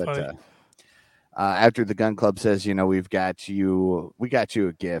 that was funny. After the Gun Club says, we got you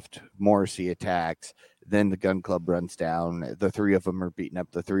a gift, Morrissey attacks. Then the Gun Club runs down. The 3 of them are beating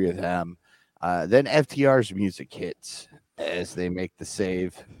up the 3 of them. Then FTR's music hits as they make the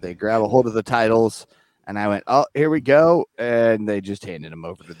save. They grab a hold of the titles. And I went, oh, here we go. And they just handed them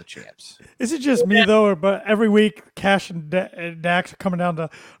over to the champs. Is it just me, though? But every week, Cash and Dax are coming down the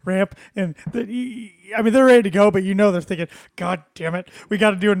ramp. And they're ready to go. But they're thinking, God damn it. We got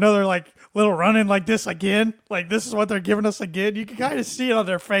to do another little run-in like this again. Like, this is what they're giving us again. You can kind of see it on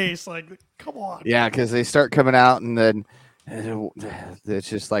their face. Like, come on. Yeah, because they start coming out. And then it's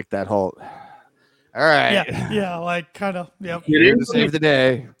just like that whole, all right. Yeah, like kind of, yep. Here to save the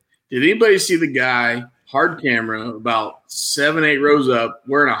day. Did anybody see the guy, hard camera, about 7-8 rows up,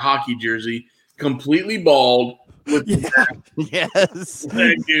 wearing a hockey jersey, completely bald? Yes.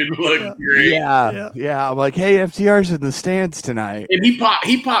 That dude looked great. Yeah. I'm like, hey, FTR's in the stands tonight. And he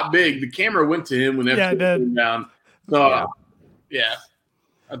popped big. The camera went to him when FTR came down. So, yeah.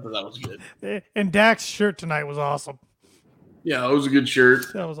 I thought that was good. And Dak's shirt tonight was awesome. Yeah, it was a good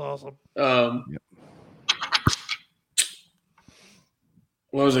shirt. That was awesome.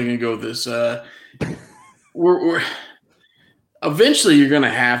 What was I going to go with this? We're eventually you're going to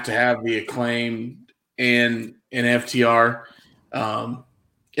have the Acclaimed and FTR, and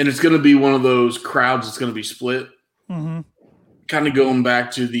it's going to be one of those crowds that's going to be split. Mm-hmm. Kind of going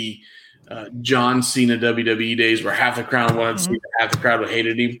back to the John Cena WWE days, where half the crowd wanted Cena, half the crowd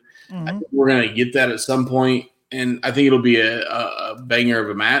hated him. Mm-hmm. I think we're going to get that at some point, and I think it'll be a banger of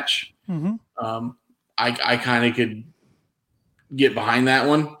a match. Mm-hmm. I kind of could get behind that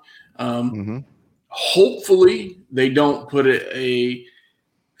one. Hopefully they don't put a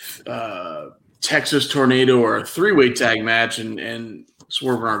Texas Tornado or a 3-way tag match and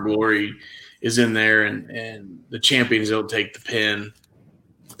Swerve in Our Glory is in there and the champions don't take the pin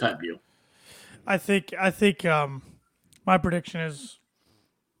type deal. I think my prediction is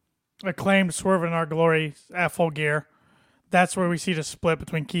Acclaimed, Swerve in Our Glory at Full Gear. That's where we see the split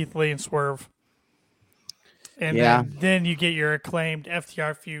between Keith Lee and Swerve. And then you get your Acclaimed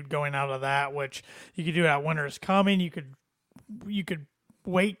FTR feud going out of that, which you could do at Winter is Coming. You could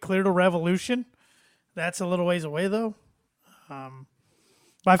wait clear to Revolution. That's a little ways away though. But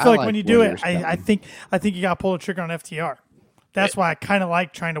I feel like when you do it, I think you got to pull the trigger on FTR. That's why I kind of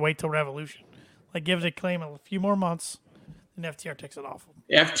like trying to wait till Revolution. Like give the Acclaim a few more months, and FTR takes it off.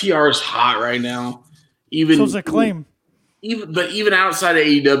 FTR is hot right now. So's Acclaim. Even outside of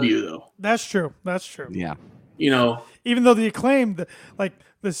AEW though. That's true. Yeah. Even though the Acclaim,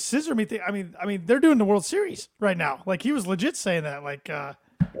 the Scissor Me thing, I mean, they're doing the World Series right now. Like he was legit saying that. Like, it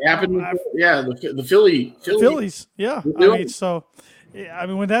happened. The Phillies. Yeah.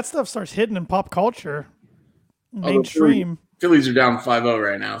 When that stuff starts hitting in pop culture, mainstream. Phillies are down 5-0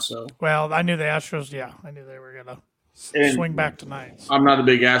 right now. So. Well, I knew the Astros. Yeah, I knew they were gonna swing back tonight. So. I'm not a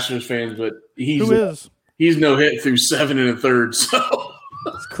big Astros fan, but Who is? He's no hit through 7 1/3. So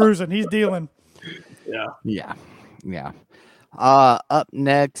he's cruising. He's dealing. Yeah. Up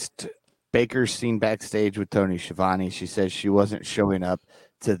next, Baker's seen backstage with Tony Schiavone. She says she wasn't showing up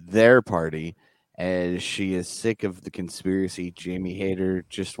to their party as she is sick of the conspiracy. Jamie Hayter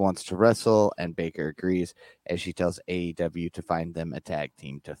just wants to wrestle, and Baker agrees as she tells AEW to find them a tag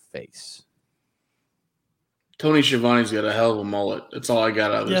team to face. Tony Schiavone's got a hell of a mullet. That's all I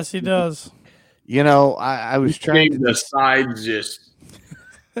got out of this. Yes, he does. You know, I was trying to the sides just.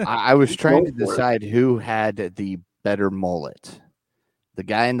 I was trying to decide who had the better mullet, the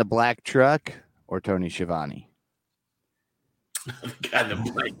guy in the black truck or Tony Schiavone. The guy in the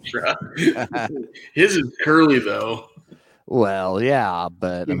black truck. His is curly though. Well, yeah,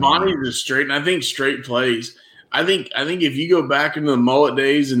 but Schiavone's is straight, and I think straight plays. I think if you go back into the mullet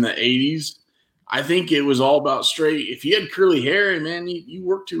days in the 80s, I think it was all about straight. If you had curly hair, man, you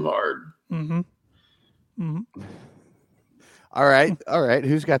worked too hard. Mm-hmm. Mm-hmm. All right.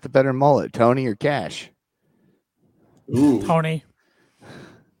 Who's got the better mullet, Tony or Cash? Ooh. Tony.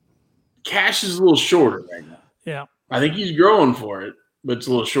 Cash is a little shorter right now. Yeah. I think he's growing for it, but it's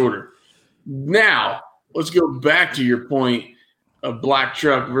a little shorter. Now, let's go back to your point of Black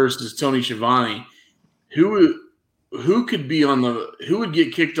Truck versus Tony Schiavone. Who could be who would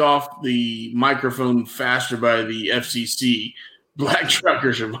get kicked off the microphone faster by the FCC? Black Truck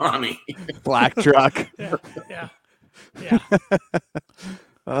or Schiavone? Black Truck. Yeah.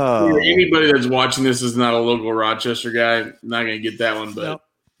 Oh. Anybody that's watching this is not a local Rochester guy. Not going to get that one, but nope.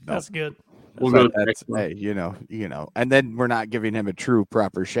 That's good. We'll go. Hey, you know, and then we're not giving him a true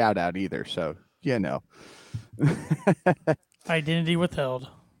proper shout out either. So Identity withheld.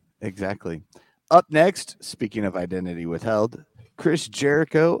 Exactly. Up next, speaking of identity withheld, Chris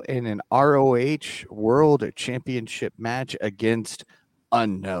Jericho in an ROH World Championship match against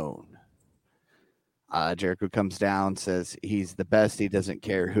Unknown. Jericho comes down, says he's the best. He doesn't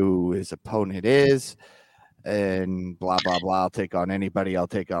care who his opponent is, and blah, blah, blah. I'll take on anybody. I'll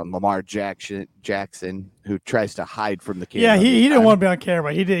take on Lamar Jackson, who tries to hide from the camera. Yeah, he didn't want to be on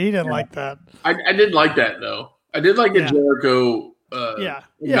camera. He didn't like that. I did like that, though. I did like the Jericho. Yeah,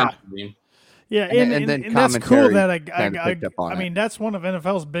 and that's cool that I mean, that's one of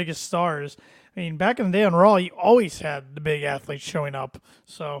NFL's biggest stars. I mean, back in the day on Raw, you always had the big athletes showing up.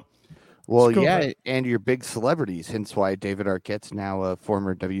 So, well, cool, yeah, and your big celebrities. Hence why David Arquette's now a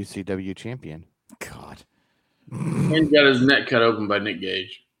former WCW champion. God, and got his neck cut open by Nick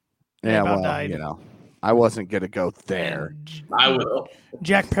Gage. Yeah, well, died. I wasn't gonna go there. I will.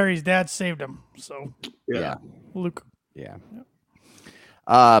 Jack Perry's dad saved him. So, yeah. Luke. Yeah.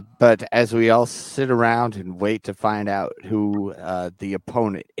 But as we all sit around and wait to find out who the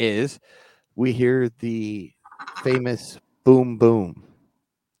opponent is, we hear the famous boom boom.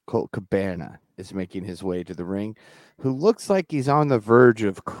 Colt Cabana is making his way to the ring, who looks like he's on the verge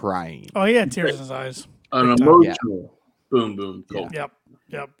of crying. Oh, he had tears in his eyes. An emotional boom boom. Colt. Yep.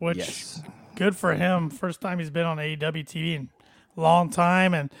 Which good for him. First time he's been on AEW TV in a long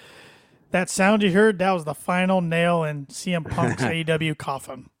time, and that sound you heard, that was the final nail in CM Punk's AEW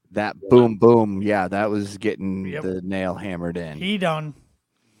coffin. That boom, boom. Yeah, that was getting the nail hammered in. He done.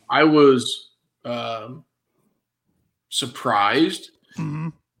 I was surprised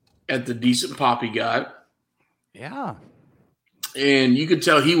at the decent pop he got. Yeah. And you could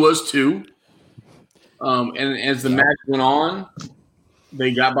tell he was too. And as the match went on,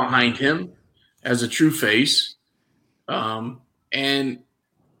 they got behind him as a true face. And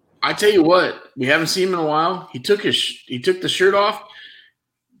I tell you what, we haven't seen him in a while. He took the shirt off.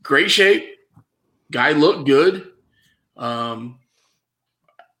 Great shape. Guy looked good. I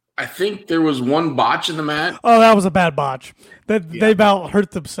think there was one botch in the match. Oh, that was a bad botch. They about hurt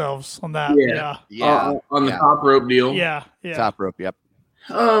themselves on that. Yeah. On the top rope deal. Yeah. Top rope. Yep.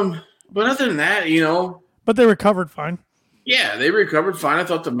 But other than that, But they recovered fine. Yeah, they recovered fine. I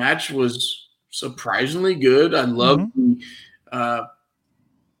thought the match was surprisingly good. I love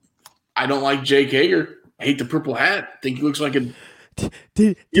I don't like Jake Hager. I hate the purple hat. I think he looks like a.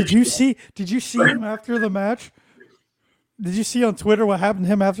 Did you see him after the match? Did you see on Twitter what happened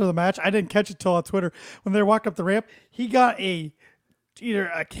to him after the match? I didn't catch it till on Twitter. When they walked up the ramp, he got either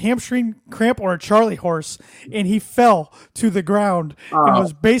a hamstring cramp or a Charlie horse, and he fell to the ground and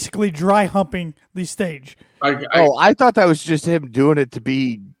was basically dry humping the stage. I thought that was just him doing it to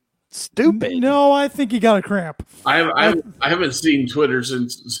be stupid. No, I think he got a cramp. I haven't seen Twitter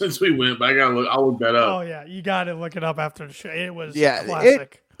since we went, but I'll look that up. Oh yeah, you got to look it up after the show. It was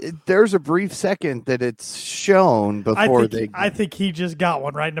classic. There's a brief second that it's shown before I think he just got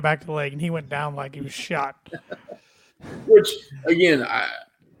one right in the back of the leg, and he went down like he was shot. Which again,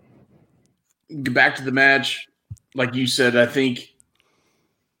 back to the match, like you said, I think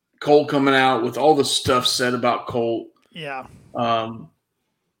Colt coming out with all the stuff said about Colt. Yeah.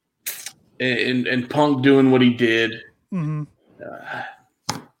 And Punk doing what he did. Mm-hmm.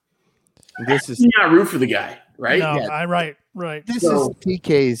 This is not root for the guy, right? No, right. This is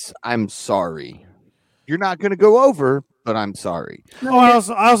TK's. I'm sorry. You're not going to go over, but I'm sorry. Oh,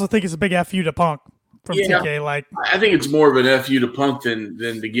 I also think it's a big F you to Punk from TK. Like, I think it's more of an FU to Punk than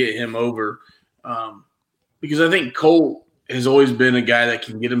to get him over, because I think Cole has always been a guy that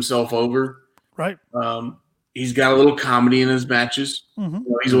can get himself over. Right. He's got a little comedy in his matches.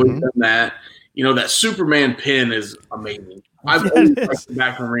 He's always done that. That Superman pin is amazing. I've always liked him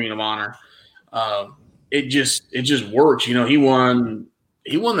back from Ring of Honor. It just works. He won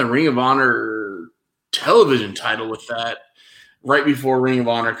the Ring of Honor television title with that right before Ring of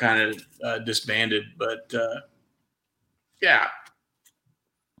Honor kind of disbanded. But I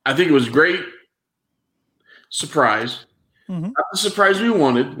think it was great. Surprise. Not the surprise we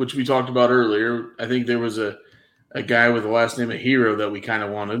wanted, which we talked about earlier. I think there was a guy with the last name of Hero that we kind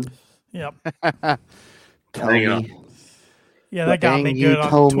of wanted. Yep. Tony. Yeah, that got me good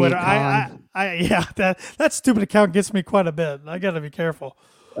on Twitter. That stupid account gets me quite a bit. I got to be careful.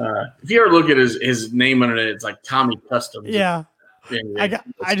 If you ever look at his name under it, it's like Tommy Customs. Yeah.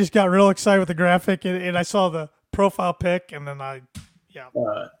 I just got real excited with the graphic, and I saw the profile pic, and then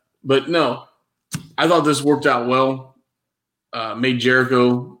but no, I thought this worked out well. Made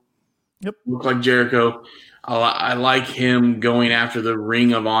Jericho look like Jericho. I like him going after the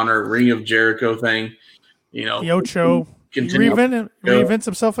Ring of Honor, Ring of Jericho thing. The Ocho reinvents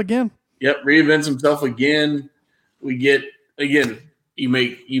himself again. Yep, reinvents himself again. We get you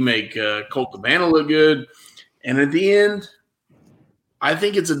make Colt Cabana look good, and at the end, I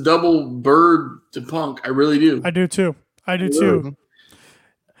think it's a double bird to Punk. I really do. I do too. I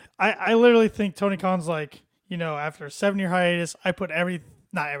literally think Tony Khan's like, after a 7-year hiatus, I put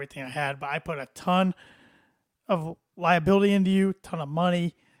not everything I had, but I put a ton of liability into you, ton of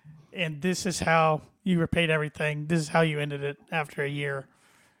money, and this is how you repaid everything. This is how you ended it after a year.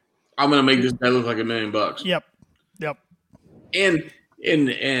 I'm gonna make this guy look like $1 million. Yep. And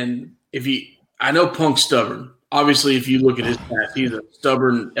I know Punk's stubborn. Obviously, if you look at his past, he's a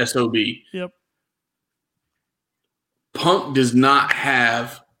stubborn SOB. Yep. Punk does not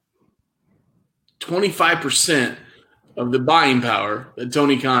have 25% of the buying power that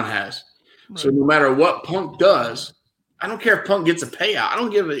Tony Khan has. Right. So no matter what Punk does, I don't care if Punk gets a payout. I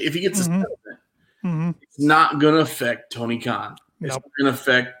don't give a if he gets a settlement. It's not going to affect Tony Khan. It's going to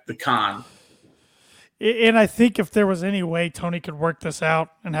affect the Khan. And I think if there was any way Tony could work this out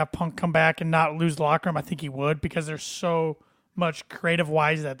and have Punk come back and not lose the locker room, I think he would, because there's so much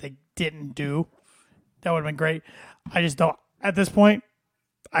creative-wise that they didn't do. That would have been great. I just don't. At this point,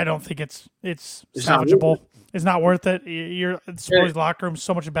 I don't think it's salvageable. It's not worth it. The locker room's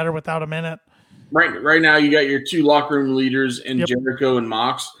so much better without him in it. Right now, you got your two locker room leaders in Jericho and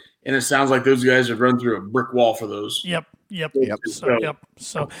Mox, and it sounds like those guys have run through a brick wall for those. Yep.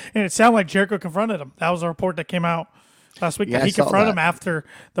 So, and it sounded like Jericho confronted him. That was a report that came out last week. He confronted him after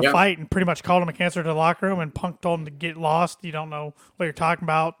the fight and pretty much called him a cancer to the locker room. And Punk told him to get lost. You don't know what you're talking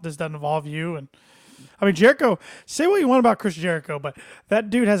about. This doesn't involve you. And I mean, Jericho. Say what you want about Chris Jericho, but that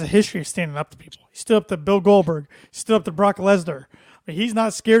dude has a history of standing up to people. He stood up to Bill Goldberg. He stood up to Brock Lesnar. I mean, he's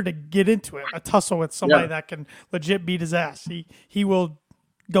not scared to get into it, a tussle with somebody that can legit beat his ass. He will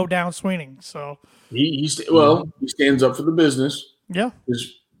go down swinging. So he stands up for the business. Yeah,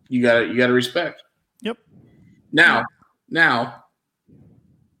 you got to respect. Yep. Now,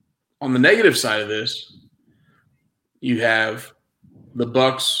 on the negative side of this, you have the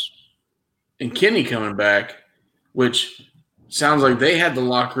Bucks and Kenny coming back, which sounds like they had the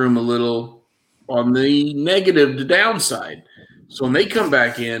locker room a little on the negative to downside. So when they come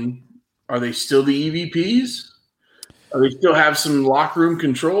back in, are they still the EVPs? Are they still have some locker room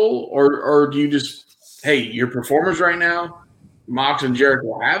control, or do you just, hey, your performers right now, Mox and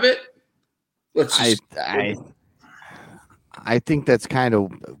Jericho have it? I think that's kind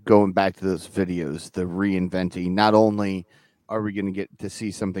of going back to those videos, the reinventing. Not only are we going to get to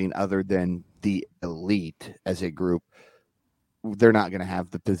see something other than the elite as a group, they're not going to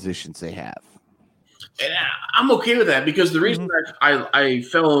have the positions they have. And I'm okay with that, because the reason I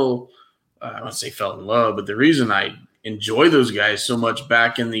fell in love, but the reason I enjoy those guys so much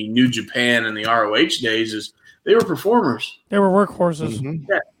back in the New Japan and the ROH days is they were performers. They were workhorses. Mm-hmm.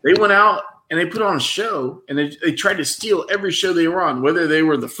 Yeah, they went out and they put on a show, and they tried to steal every show they were on, whether they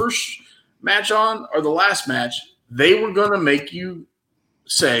were the first match on or the last match. They were going to make you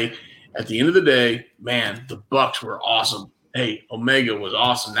say, at the end of the day, man, the Bucks were awesome. Hey, Omega was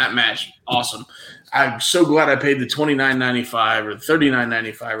awesome. That match, awesome. I'm so glad I paid the $29.95 or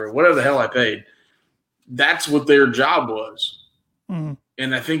 $39.95 or whatever the hell I paid. That's what their job was. Mm-hmm.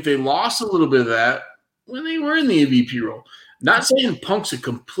 And I think they lost a little bit of that when they were in the MVP role. Not saying Punk's a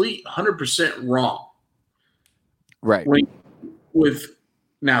complete 100% wrong. Right.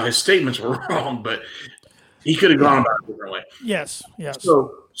 Now, his statements were wrong, but he could have gone about it a different way. Yes.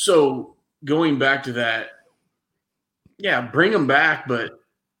 So going back to that, bring them back, but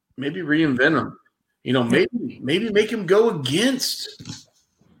maybe reinvent them. Maybe make him go against.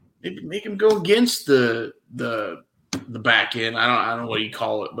 Maybe make him go against the back end. I don't know what you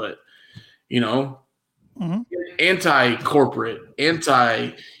call it, but anti-corporate,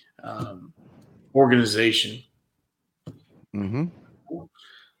 organization. Mm-hmm.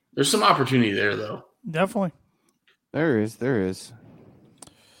 There's some opportunity there, though. Definitely. There is.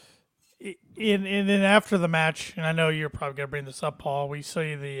 And then after the match, and I know you're probably going to bring this up, Paul, we saw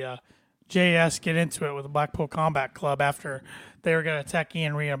the JS get into it with the Blackpool Combat Club after they were going to attack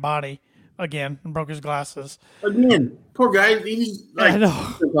Ian Riabody again and broke his glasses. Again, poor guy. He's like, I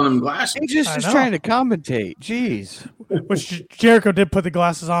know. On him glasses. He just is trying to commentate. Jeez. Which Jericho did put the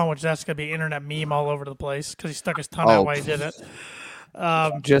glasses on, which that's going to be an internet meme all over the place because he stuck his tongue out while he did it.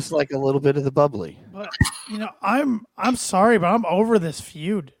 Just like a little bit of the bubbly. But I'm sorry, but I'm over this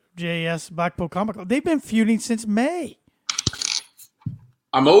feud. JS Blackpool Combat Club. They've been feuding since May.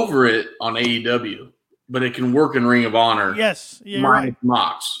 I'm over it on AEW, but it can work in Ring of Honor. Yes, you're right.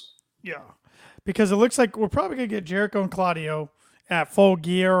 Mox. Yeah, because it looks like we're probably gonna get Jericho and Claudio at Full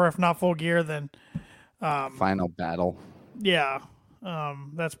Gear, or if not Full Gear, then Final Battle. Yeah,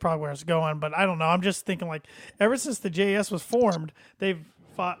 that's probably where it's going. But I don't know. I'm just thinking like ever since the JS was formed, they've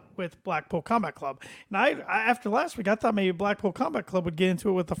fought with Blackpool Combat Club. And I after last week, I thought maybe Blackpool Combat Club would get into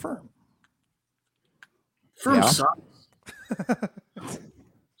it with the Firm. Firm sucks.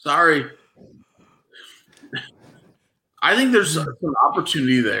 Sorry. I think there's some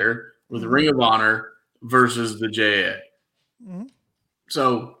opportunity there with Ring of Honor versus the JA. Mm-hmm.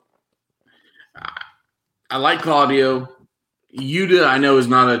 So I like Claudio. Yuta, I know, is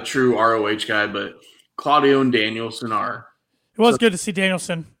not a true ROH guy, but Claudio and Danielson are. It was good to see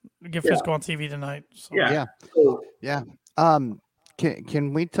Danielson get physical on TV tonight. So. Yeah.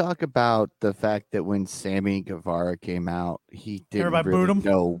 Can we talk about the fact that when Sammy Guevara came out, he didn't really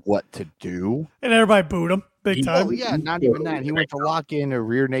know what to do? And everybody booed him big time. Oh, yeah, not even that. He went to lock in a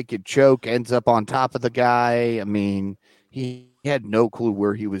rear naked choke, ends up on top of the guy. I mean, he had no clue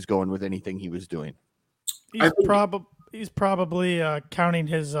where he was going with anything he was doing. He's probably counting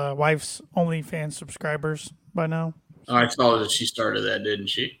his wife's OnlyFans subscribers by now. I saw that she started that, didn't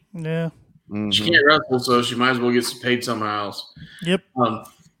she? Yeah. Mm-hmm. She can't wrestle, so she might as well get paid somewhere else. Yep.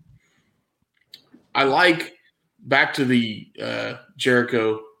 I like back to the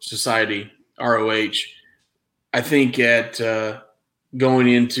Jericho Society, ROH. I think at going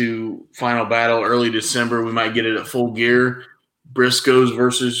into Final Battle early December, we might get it at Full Gear. Briscoes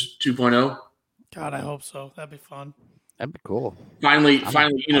versus 2.0. God, I hope so. That'd be fun. That'd be cool. Finally,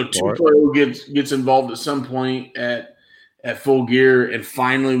 2.0 gets involved at some point at Full Gear, and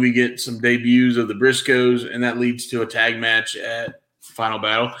finally we get some debuts of the Briscoes, and that leads to a tag match at Final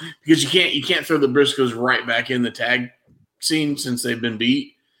Battle because you can't throw the Briscoes right back in the tag scene since they've been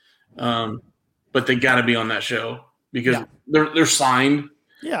beat, but they got to be on that show because they're signed.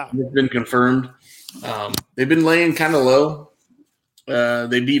 Yeah, it's been confirmed. They've been laying kind of low.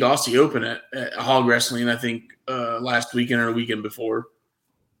 They beat Aussie Open at Hog Wrestling, I think, last weekend or the weekend before.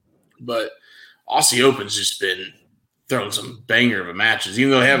 But Aussie Open's just been throwing some banger of matches.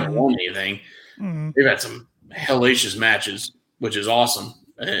 Even though they haven't won anything, they've had some hellacious matches, which is awesome.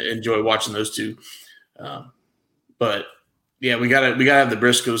 I enjoy watching those two. But, yeah, we gotta have the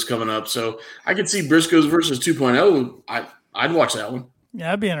Briscoes coming up. So I could see Briscoes versus 2.0. I'd watch that one. Yeah,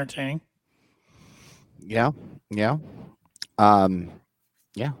 that'd be entertaining. Yeah.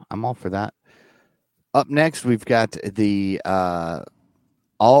 I'm all for that. Up next, we've got the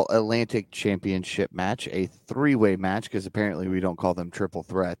All-Atlantic Championship match, a three-way match, because apparently we don't call them triple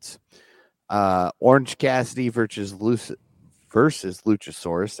threats. Orange Cassidy versus Luchasaurus.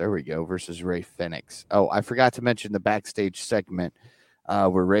 There we go. Versus Ray Phoenix. Oh, I forgot to mention the backstage segment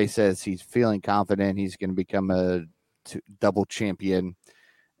where Ray says he's feeling confident he's going to become a double champion.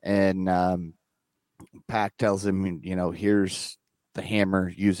 And Pac tells him, here's the hammer,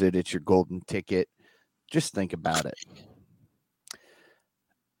 use it. It's your golden ticket. Just think about it.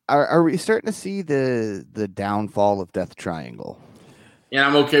 Are we starting to see the downfall of Death Triangle? Yeah,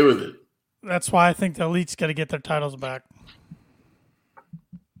 I'm okay with it. That's why I think the Elite's got to get their titles back.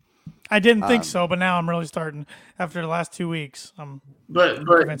 I didn't think so, but now I'm really starting. After the last 2 weeks, I'm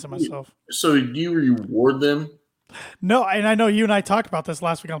convincing myself. So do you reward them? No, and I know you and I talked about this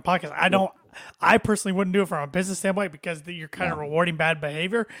last week on the podcast. I personally wouldn't do it from a business standpoint because you're kind of rewarding bad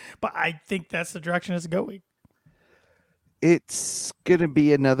behavior, but I think that's the direction it's going. It's going to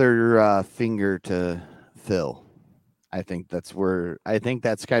be another finger to Phil. I think that's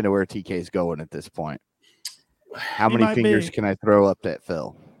kind of where TK's going at this point. How many fingers can I throw up at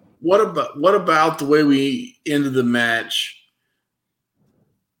Phil? what about the way we ended the match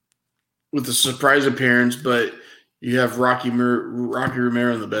with the surprise appearance, but you have Rocky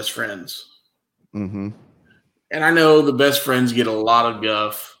Romero and the Best Friends. Mm-hmm. And I know the Best Friends get a lot of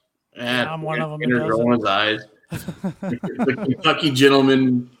guff. And I'm one of them. Rolling his eyes. The Kentucky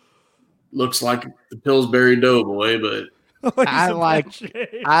Gentleman looks like the Pillsbury Doughboy, but I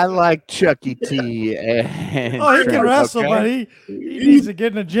like Chucky T. And he can wrestle, but he needs to get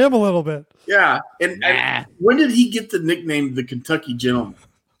in the gym a little bit. Yeah. And when did he get the nickname the Kentucky Gentleman?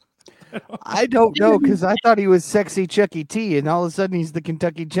 I don't know, because I thought he was sexy Chucky T, and all of a sudden he's the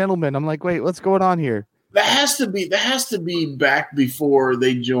Kentucky Gentleman. I'm like, wait, what's going on here? That has to be back before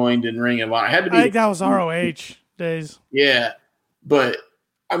they joined in Ring of Honor. It had to be. I think that was ROH days. Yeah, but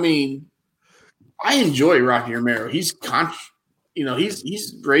I mean, I enjoy Rocky Romero. He's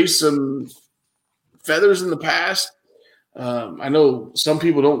raised some feathers in the past. I know some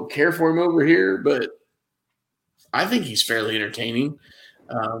people don't care for him over here, but I think he's fairly entertaining.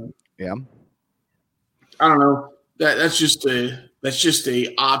 Yeah, I don't know. That's just a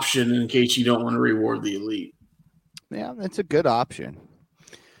option in case you don't want to reward the elite. Yeah, that's a good option.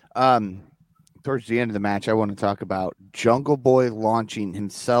 Towards the end of the match, I want to talk about Jungle Boy launching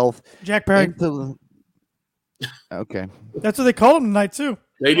himself. Jack Perry. Okay, that's what they called him tonight too.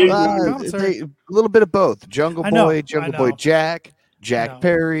 They did a little bit of both. Jungle Boy Jack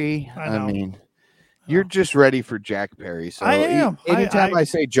Perry. I mean. You're just ready for Jack Perry. So I am. Anytime I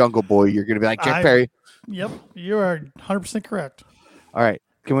say Jungle Boy, you're going to be like, Jack Perry. Yep. You are 100% correct. All right.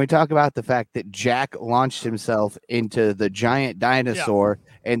 Can we talk about the fact that Jack launched himself into the giant dinosaur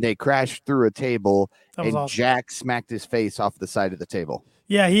and they crashed through a table and awesome. Jack smacked his face off the side of the table?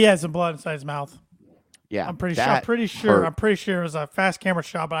 Yeah, he had some blood inside his mouth. Yeah. I'm pretty sure it was a fast camera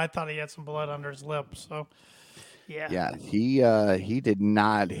shot, but I thought he had some blood under his lip. So yeah, he did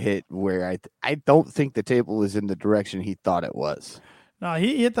not hit where I don't think the table was in the direction he thought it was. No,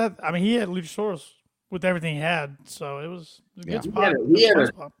 he hit that. I mean, he had Luchasaurus with everything he had, so it was a good spot. He had a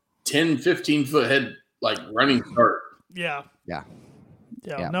 10, 15-foot head, like, running start. Yeah.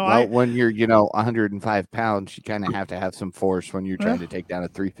 No, when you're 105 pounds, you kind of have to have some force when you're trying to take down a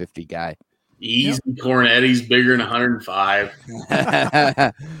 350 guy. Easy, Cornetti's bigger than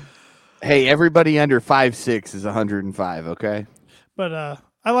 105. Hey, everybody under 5'6" is 105, okay? But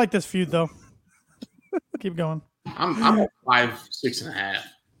I like this feud, though. Keep going. I'm at 5'6.5".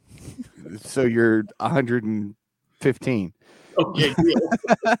 So you're 115. Okay.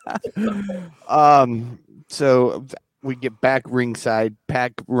 So we get back ringside.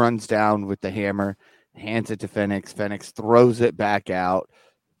 Pac runs down with the hammer, hands it to Fenix. Fenix throws it back out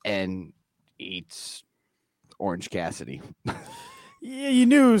and eats Orange Cassidy. Yeah, you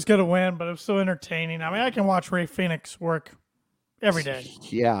knew he was going to win, but it was so entertaining. I mean, I can watch Ray Phoenix work every day.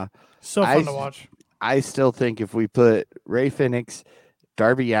 Yeah. So fun to watch. I still think if we put Ray Phoenix,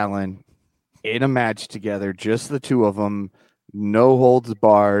 Darby Allin in a match together, just the two of them, no holds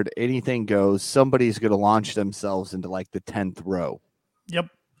barred, anything goes, somebody's going to launch themselves into like the 10th row. Yep.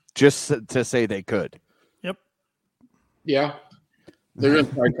 Just to say they could. Yep. Yeah. They're going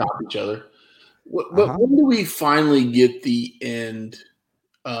to try to top each other. But when do we finally get the end?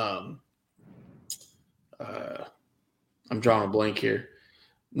 I'm drawing a blank here.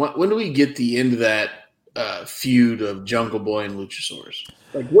 When do we get the end of that feud of Jungle Boy and Luchasaurus?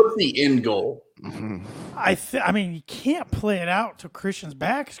 Like, what's the end goal? I mean, you can't play it out till Christian's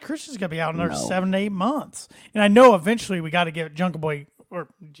back, because Christian's going to be out another 7 to 8 months. And I know eventually we got to get Jungle Boy, there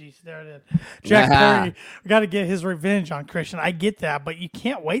it is. Jack Perry, we got to get his revenge on Christian. I get that, but you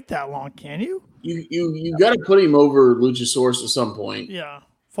can't wait that long, can you? You got to put him over Luchasaurus at some point. Yeah,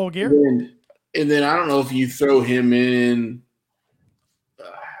 full gear. And then I don't know if you throw him in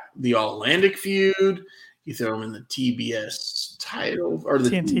the All-Atlantic feud. You throw him in the TBS title or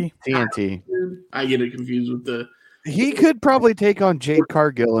the TNT. I get it confused with the. He could probably take on Jade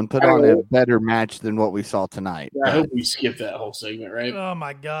Cargill and put on a better match than what we saw tonight. Yeah, I hope we skipped that whole segment, right? Oh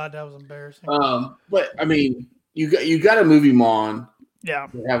my God, that was embarrassing. But I mean, you got to move him on. Yeah,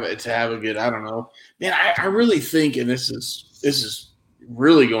 to have a good. I don't know, man. I really think, and this is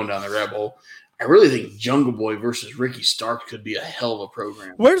really going down the rabbit hole. I really think Jungle Boy versus Ricky Starks could be a hell of a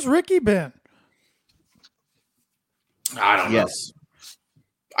program. Where's Ricky been? I don't know.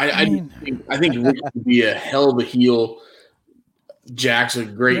 I think Ricky would be a hell of a heel. Jack's a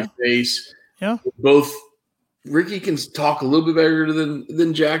great face. Yeah. Both Ricky can talk a little bit better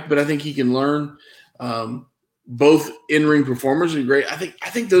than Jack, but I think he can learn. Both in-ring performers are great. I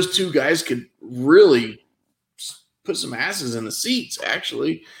think those two guys could really put some asses in the seats,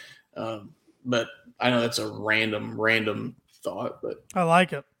 actually. But I know that's a random thought, but I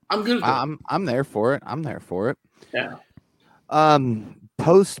like it. I'm good. I'm there for it. I'm there for it. Yeah.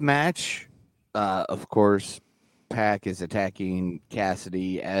 Post match, of course, Pac is attacking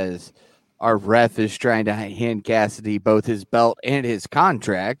Cassidy as our ref is trying to hand Cassidy both his belt and his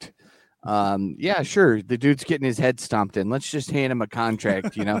contract. Yeah, sure. The dude's getting his head stomped in. Let's just hand him a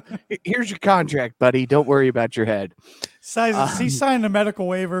contract. Here's your contract, buddy. Don't worry about your head. He signed a medical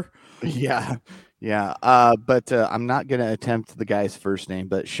waiver. Yeah. Yeah. But I'm not going to attempt the guy's first name,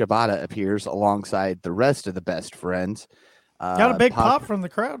 but Shibata appears alongside the rest of the best friends. Got a big pop from the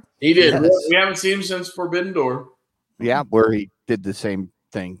crowd. He did. Yes. We haven't seen him since Forbidden Door. Yeah, where he did the same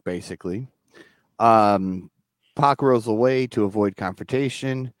thing, basically. Pac rolls away to avoid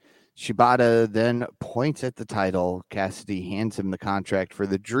confrontation. Shibata then points at the title. Cassidy hands him the contract for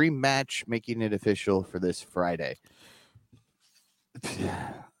the dream match, making it official for this Friday.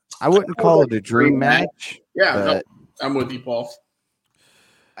 I wouldn't call it a dream match. Yeah, no, I'm with you, Paul.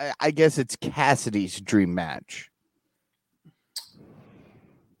 I guess it's Cassidy's dream match.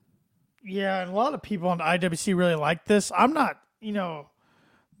 Yeah, and a lot of people on the IWC really like this. I'm not,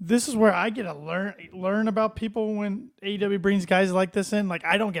 this is where I get to learn about people when AEW brings guys like this in. Like,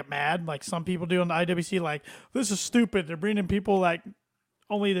 I don't get mad like some people do on the IWC. Like, this is stupid. They're bringing people like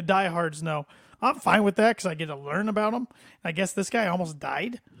only the diehards know. I'm fine with that because I get to learn about them. I guess this guy almost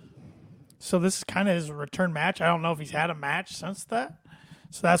died. So this is kind of his return match. I don't know if he's had a match since that.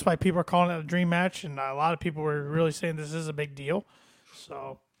 So that's why people are calling it a dream match. And a lot of people were really saying this is a big deal.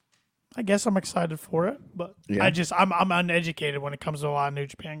 So I guess I'm excited for it, but yeah. I'm uneducated when it comes to a lot of New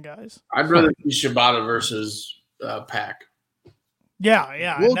Japan guys. I'd rather see Shibata versus Pac.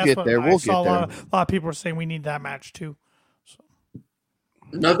 Yeah. We'll get there. A lot of people are saying we need that match too. So.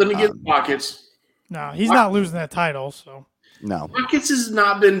 Nothing against Pockets. No, he's not losing that title. So no, Pockets has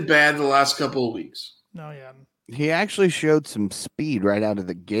not been bad the last couple of weeks. No, yeah. He actually showed some speed right out of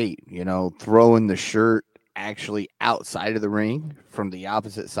the gate. Throwing the shirt actually outside of the ring from the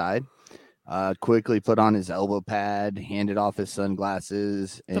opposite side. Quickly put on his elbow pad, handed off his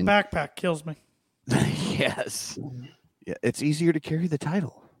sunglasses. The backpack kills me. Yes. Yeah, it's easier to carry the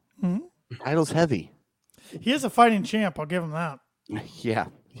title. Mm-hmm. The title's heavy. He is a fighting champ. I'll give him that. Yeah.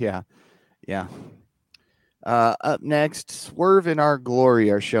 Up next, Swerve and Our Glory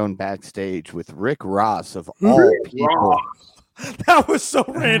are shown backstage with Rick Ross of all people. That was so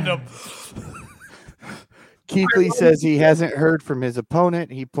random. Keithley says he hasn't heard from his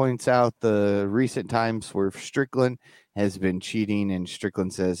opponent. He points out the recent times Swerve Strickland has been cheating, and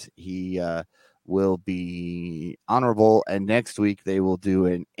Strickland says he will be honorable. And next week they will do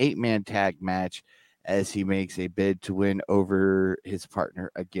an 8-man tag match as he makes a bid to win over his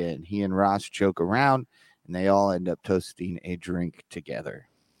partner again. He and Ross joke around, and they all end up toasting a drink together.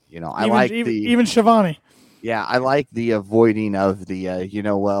 Even Shivani. Yeah, I like the avoiding of the,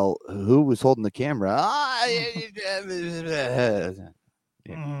 who was holding the camera?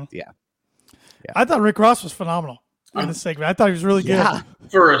 Yeah. I thought Rick Ross was phenomenal in this segment. I thought he was really good. Yeah.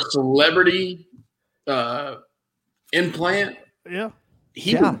 For a celebrity implant,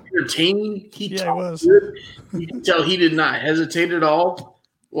 he was entertaining. He was. Good. You can tell he did not hesitate at all.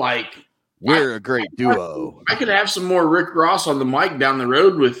 Like, we're a great duo. I could have some more Rick Ross on the mic down the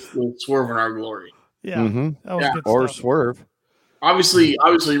road with Swerve and Our Glory. Yeah, that was good or stuff. Swerve. Obviously,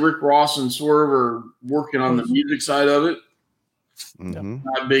 Rick Ross and Swerve are working on the music side of it. Mm-hmm.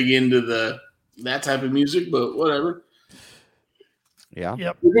 Not big into that type of music, but whatever. Yeah.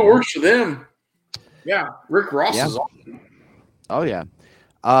 Yep. If it works for them, Rick Ross is awesome. Oh yeah.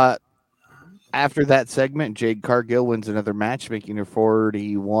 After that segment, Jade Cargill wins another match, making her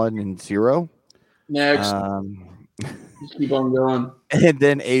 41-0. Next. Just keep on going. And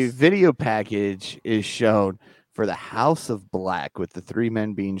then a video package is shown for the House of Black, with the 3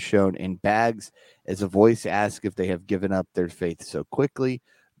 men being shown in bags as a voice asks if they have given up their faith so quickly.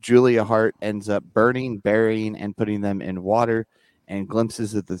 Julia Hart ends up burning, burying, and putting them in water, and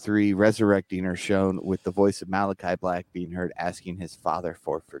glimpses of the 3 resurrecting are shown, with the voice of Malachi Black being heard asking his father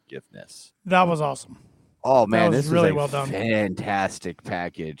for forgiveness. That was awesome. Oh man, this really is a well done. Fantastic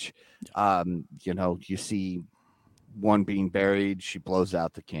package. You see one being buried, she blows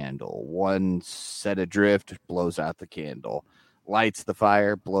out the candle. One set adrift, blows out the candle. Lights the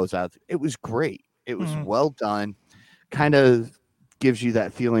fire, blows out. It was great. It was well done. Kind of gives you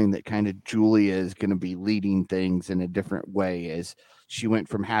that feeling that kind of Julia is going to be leading things in a different way, as she went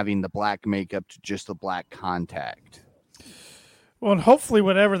from having the black makeup to just the black contact. Well, and hopefully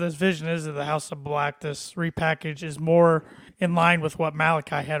whatever this vision is of the House of Black, this repackage is more in line with what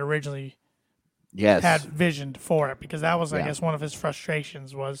Malachi had originally had visioned for it, because that was, I guess, one of his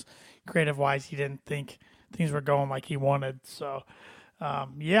frustrations was creative-wise. He didn't think things were going like he wanted. So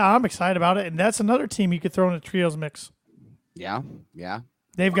I'm excited about it, and that's another team you could throw in a trios mix. Yeah.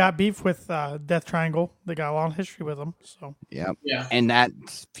 They've got beef with Death Triangle. They got a long history with them. So yeah, and that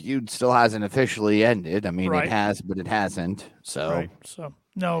feud still hasn't officially ended. I mean, right. It has, but it hasn't. So, right. So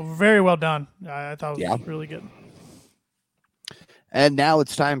no, very well done. I thought it was really good. And now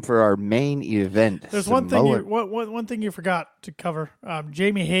it's time for our main event. There's one thing you forgot to cover.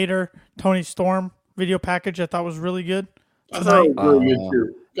 Jamie Hayter, Tony Storm video package I thought was really good. I thought it was really good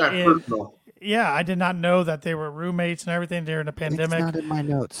too. Got personal. Yeah, I did not know that they were roommates and everything during the pandemic. It's not in my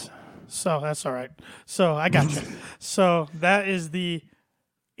notes. So that's all right. So I got you. So that is the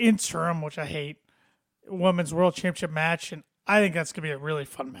interim, which I hate, Women's World Championship match, and I think that's going to be a really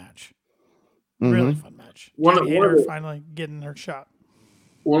fun match. Really fun match. Jamie Hayter finally getting her shot.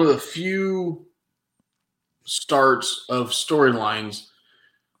 One of the few starts of storylines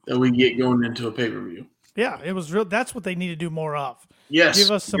that we get going into a pay-per-view. Yeah, it was real. That's what they need to do more of. Yes.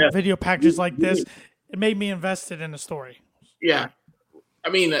 Give us some video packages like this. It made me invested in the story. Yeah. I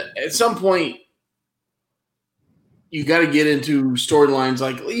mean, at some point, you got to get into storylines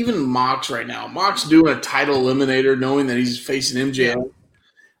like even Mox right now. Mox doing a title eliminator knowing that he's facing MJF. Yeah.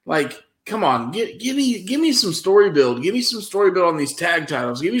 Like, come on, give me some story build. Give me some story build on these tag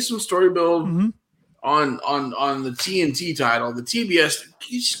titles. Give me some story build on the TNT title, the TBS.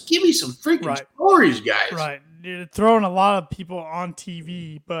 Just give me some freaking stories, guys. Right. You're throwing a lot of people on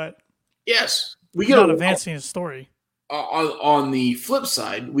TV, but yes, we get not advancing a story. On the flip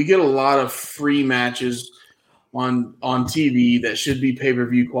side, we get a lot of free matches on TV that should be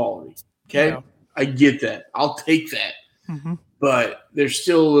pay-per-view quality. Okay? Yeah. I get that. I'll take that. But there's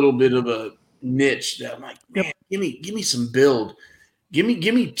still a little bit of a niche that I'm like, man, give me some build. Give me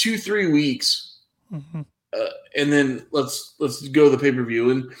 2-3 weeks. And then let's go to the pay-per-view.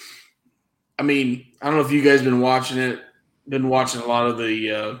 And I mean, I don't know if you guys been watching a lot of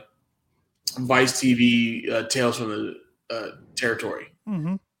the Vice TV Tales from the Territory.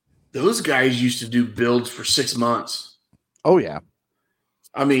 Those guys used to do builds for 6 months. Oh yeah.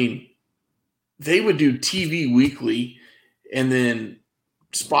 I mean, they would do TV weekly and then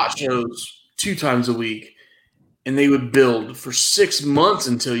spot shows 2 times a week, and they would build for 6 months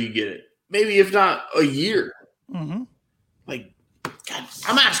until you get it. Maybe if not a year. Like, God,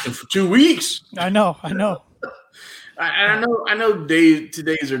 I'm asking for 2 weeks. I know. I know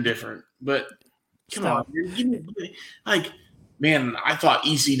today's are different, but come on. Like, man, I thought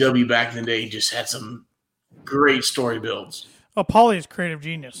ECW back in the day just had some great story builds. Well, Paulie is creative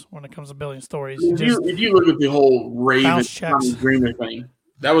genius when it comes to building stories. If you look at the whole Raven Dreamer thing,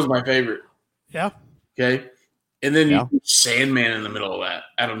 that was my favorite. Yeah. Okay. And then you put Sandman in the middle of that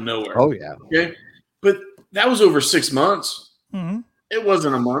out of nowhere. Oh, yeah. Okay. But that was over 6 months. It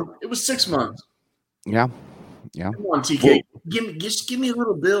wasn't a month. It was 6 months. Yeah. Come on, TK. Give me a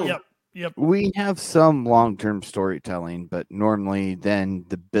little build. Yep. We have some long-term storytelling, but normally then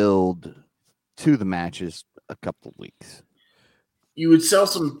the build to the match is a couple of weeks. You would sell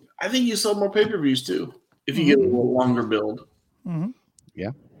some. I think you sell more pay-per-views too if you get a little longer build.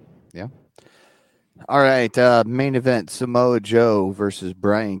 Yeah. All right, main event: Samoa Joe versus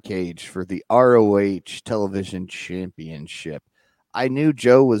Brian Cage for the ROH Television Championship. I knew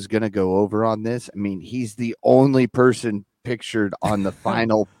Joe was going to go over on this. I mean, he's the only person pictured on the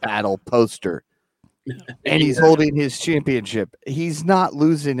final battle poster, and he's holding his championship. He's not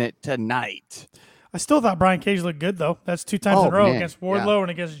losing it tonight. I still thought Brian Cage looked good, though. That's 2 times in a row against Wardlow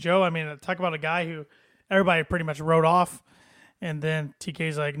and against Joe. I mean, talk about a guy who everybody pretty much wrote off. And then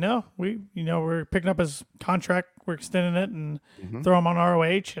TK's like, no, we're picking up his contract. We're extending it and throw him on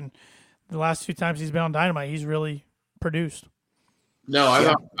ROH. And the last 2 times he's been on Dynamite, he's really produced. No, I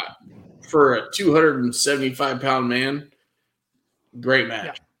thought for a 275-pound man, great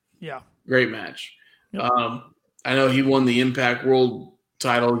match. Yeah. Great match. Yep. I know he won the Impact World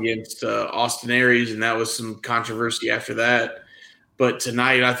title against Austin Aries, and that was some controversy after that. But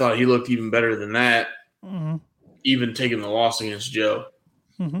tonight, I thought he looked even better than that, even taking the loss against Joe.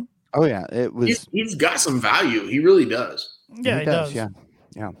 Oh, yeah. It was. He's got some value. He really does. Yeah, he does. Yeah.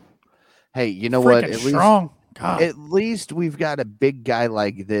 Hey, you know what? At least we've got a big guy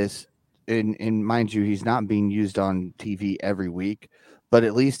like this. And mind you, he's not being used on TV every week. But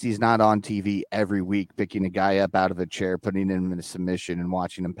at least he's not on TV every week, picking a guy up out of a chair, putting him in a submission, and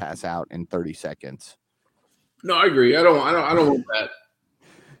watching him pass out in 30 seconds. No, I agree. I don't want that.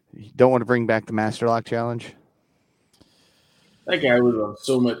 You don't want to bring back the Master Lock Challenge? That guy was on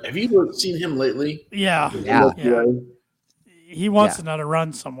so much. Have you seen him lately? Yeah. He wants another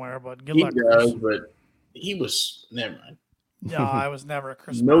run somewhere, but good luck. He does, but he was never mind. No, I was never a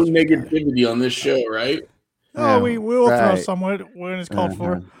Christmas. No negativity on this show, right? we will throw someone when it's called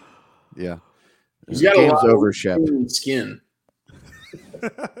for. Yeah. He's got game's a lot over, of Shep. skin.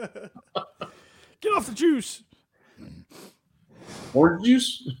 Get off the juice. Orange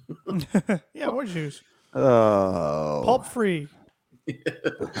juice? Yeah, orange juice. Oh. Pulp free.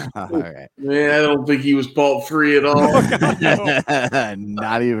 All right. Man, I don't think he was pulp free at all.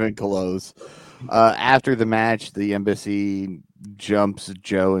 Not even close. After the match, the embassy jumps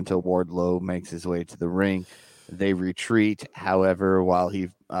Joe until Wardlow makes his way to the ring. They retreat. However, while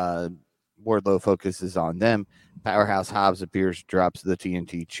Wardlow focuses on them, Powerhouse Hobbs appears, drops the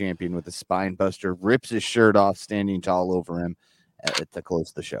TNT champion with a spine buster, rips his shirt off, standing tall over him to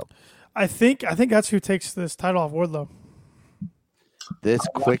close the show. I think that's who takes this title off Wardlow. This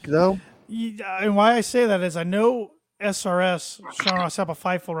quick, though? And why I say that is I know SRS, Sean Ross Sapp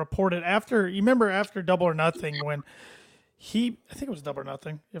Fightful, reported after Double or Nothing when I think it was Double or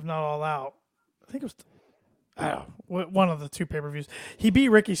Nothing, if not All Out. I think it was one of the two pay-per-views. He beat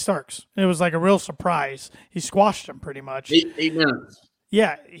Ricky Starks. It was like a real surprise. He squashed him pretty much. 8 minutes.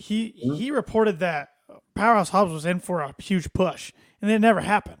 Yeah, he reported that Powerhouse Hobbs was in for a huge push, and it never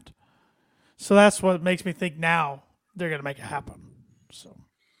happened. So that's what makes me think now they're going to make it happen. So,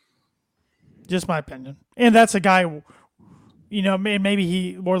 just my opinion. And that's a guy,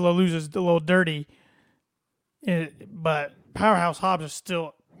 maybe Wardlow loses a little dirty, but Powerhouse Hobbs is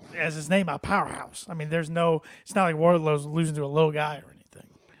still, as his name, a powerhouse. I mean, it's not like Wardlow's losing to a little guy or anything.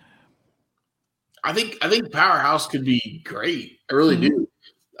 I think Powerhouse could be great. I really do.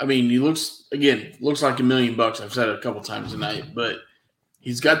 I mean, he looks like $1 million. I've said it a couple times tonight, but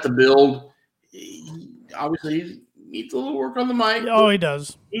he's got the build. Obviously, he needs a little work on the mic. Oh, he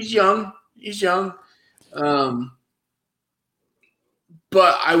does. He's young.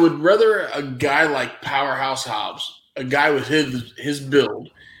 But I would rather a guy like Powerhouse Hobbs, a guy with his build,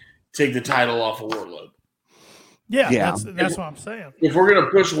 take the title off of Wardlow. Yeah. That's what I'm saying. If we're gonna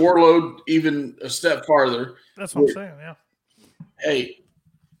push Wardlow even a step farther, that's what I'm saying. Yeah. Hey,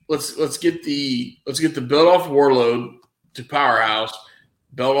 let's get the belt off Wardlow to Powerhouse,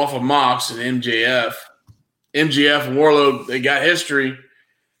 belt off of Mox and MJF. MJF and Wardlow, they got history.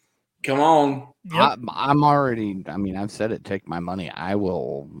 Come on. Yep. I'm already, I've said it, take my money. I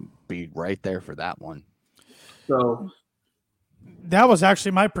will be right there for that one. So that was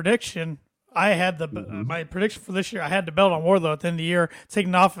actually my prediction. I had my prediction for this year. I had the belt on Wardlow at the end of the year,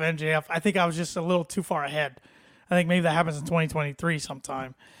 taking off of MJF. I think I was just a little too far ahead. I think maybe that happens in 2023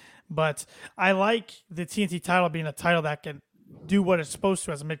 sometime. But I like the TNT title being a title that can do what it's supposed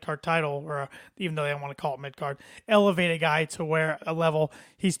to as a mid-card title, or even though they don't want to call it mid-card, elevate a guy to where a level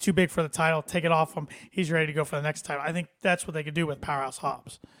he's too big for the title, take it off him, he's ready to go for the next title. I think that's what they could do with Powerhouse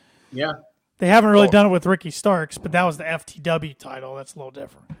Hobbs. Yeah. They haven't really done it with Ricky Starks, but that was the FTW title. That's a little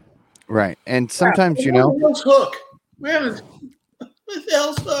different. Right. And sometimes, Hook. We haven't. What the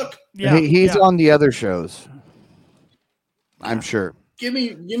hell's Hook? Yeah, he's on the other shows. I'm sure. Give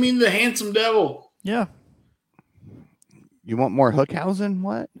me the handsome devil. Yeah. You want more Hookhausen?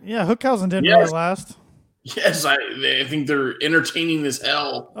 What? Yeah, Hookhausen didn't really last. Yes, I think they're entertaining as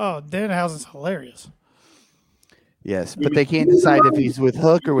hell. Oh, Danhausen's hilarious. Yes, but they can't decide if he's with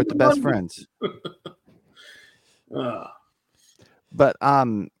Hook or with the best friends. But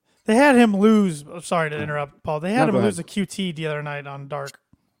they had him lose. I'm sorry to interrupt, Paul. They had him lose a QT the other night on Dark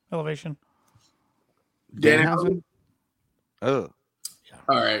Elevation. Danhausen? Oh.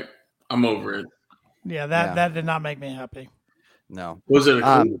 All right. I'm over it. Yeah, that did not make me happy. No. Was it a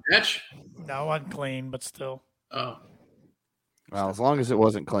clean match? No, it wasn't clean, but still. Oh. Well, as long as it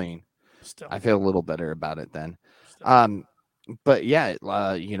wasn't clean, still. I feel a little better about it then. But yeah,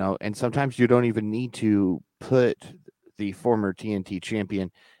 and sometimes you don't even need to put the former TNT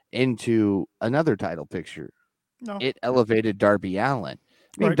champion into another title picture. No. It elevated Darby Allin.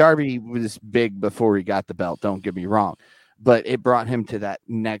 Right. Darby was big before he got the belt, don't get me wrong. But it brought him to that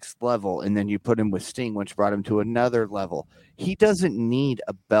next level, and then you put him with Sting, which brought him to another level. He doesn't need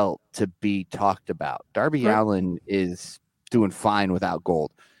a belt to be talked about. Darby Allin is doing fine without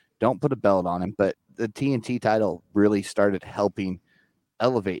gold. Don't put a belt on him, but the TNT title really started helping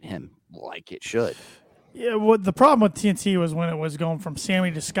elevate him like it should. Yeah, what the problem with TNT was when it was going from Sammy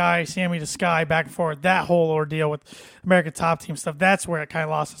to Sky, back and forth, that whole ordeal with American Top Team stuff, that's where it kind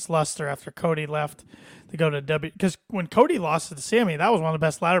of lost its luster after Cody left to go to W. Because when Cody lost to Sammy, that was one of the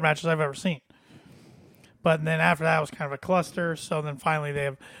best ladder matches I've ever seen. But then after that, it was kind of a cluster. So then finally they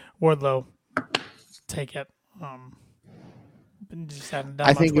have Wardlow take it. Just hadn't done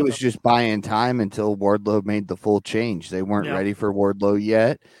I think it was him. just buying time until Wardlow made the full change. They weren't ready for Wardlow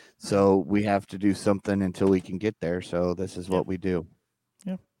yet. So we have to do something until we can get there. So this is what we do.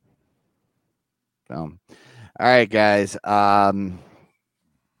 Yeah. All right, guys.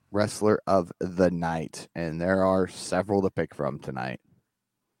 Wrestler of the night, and there are several to pick from tonight.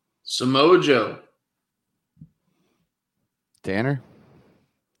 Samoa Joe. Tanner?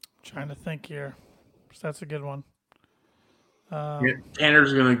 Trying to think here. That's a good one.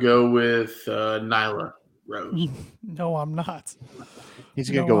 Tanner's going to go with Nyla Rose. No, I'm not. He's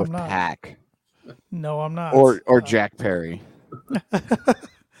going to go with Pac. No, I'm not. Or Jack Perry.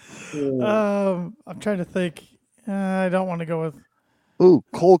 I'm trying to think. I don't want to go with. Ooh,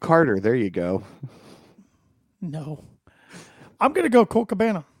 Cole Carter. There you go. No. I'm going to go Colt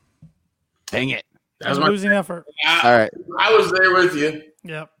Cabana. Dang it. That was my losing effort. All right. I was there with you.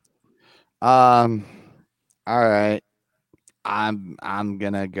 Yep. All right. I'm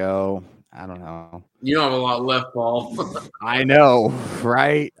going to go. I don't know. You don't have a lot left, Paul. I know,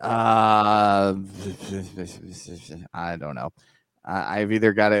 right? I don't know. I've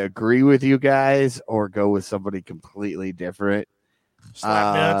either got to agree with you guys or go with somebody completely different.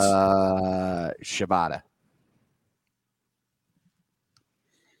 Shibata.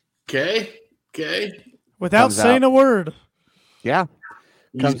 Okay. Without saying a word. Yeah.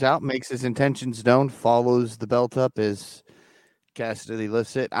 Comes out, makes his intentions known, follows the belt up as Cassidy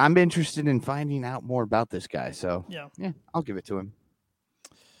lifts it. I'm interested in finding out more about this guy. So, yeah, I'll give it to him.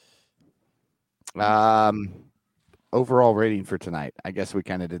 Overall rating for tonight. I guess we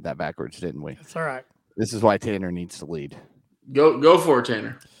kind of did that backwards, didn't we? That's all right. This is why Tanner needs to lead. Go for it,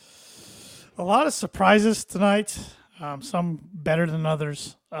 Tanner. A lot of surprises tonight. Some better than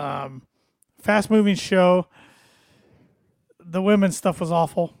others. Fast-moving show. The women's stuff was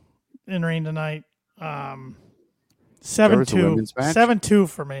awful in ring tonight. 7-2. 7-2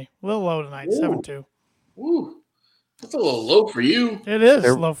 for me. A little low tonight. 7-2. Ooh. That's a little low for you. It is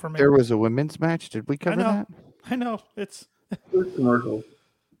low for me. There was a women's match. Did we cover that? I know. It's commercial.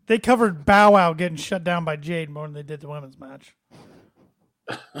 They covered Bow Wow getting shut down by Jade more than they did the women's match.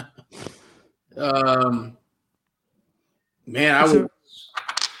 Man,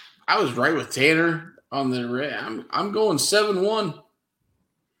 I was right with Tanner on the. I'm going 7-1.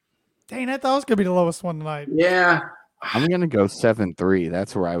 Dang, I thought it was gonna be the lowest one tonight. Yeah, I'm gonna go 7-3.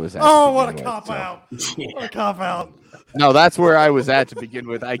 That's where I was at. Oh, what a cop out! What a cop out! No, that's where I was at to begin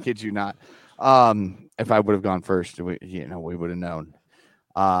with. I kid you not. If I would have gone first, we would have known.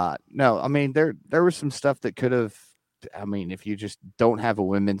 No, I mean there was some stuff that could have. I mean, if you just don't have a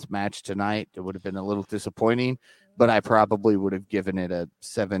women's match tonight, it would have been a little disappointing. But I probably would have given it a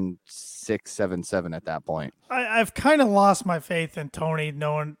 7-6, 7-7 at that point. I've kind of lost my faith in Tony.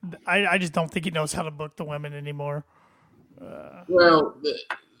 Knowing I just don't think he knows how to book the women anymore. Well, the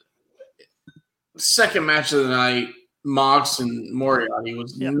second match of the night, Mox and Moriarty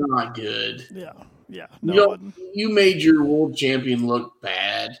was not good. Yeah. No, you made your world champion look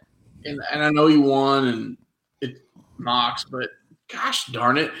bad, and I know you won, and it's Mox, but gosh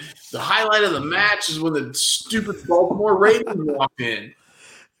darn it, the highlight of the match is when the stupid Baltimore Ravens walked in.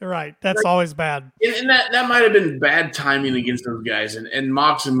 You're right. That's always bad. And that might have been bad timing against those guys, and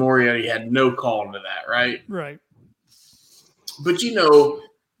Mox and Moriarty had no call into that, right? Right. But you know,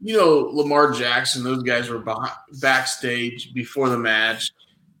 Lamar Jackson, those guys were backstage before the match,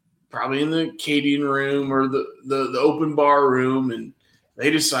 probably in the catering room or the open bar room, and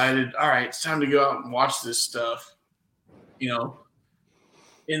they decided, all right, it's time to go out and watch this stuff,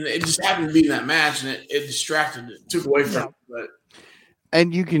 And it just happened to be in that match, and it distracted it, took away from it. But.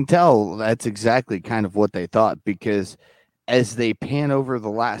 And you can tell that's exactly kind of what they thought, because as they pan over the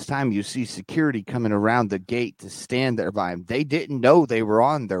last time, you see security coming around the gate to stand there by them. They didn't know they were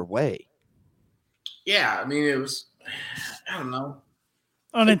on their way. Yeah, I mean, it was, I don't know.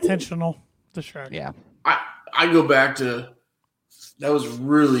 Unintentional distraction. Yeah. I go back to, that was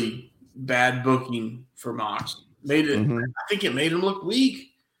really bad booking for Mox. I think it made him look weak.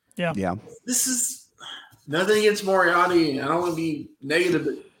 Yeah. This is nothing against Moriarty. I don't want to be negative,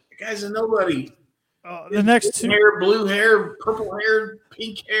 but the guy's a nobody. The next two hair, blue hair, purple hair,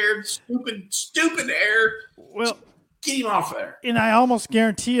 pink hair, stupid hair. Well, get him off there. And I almost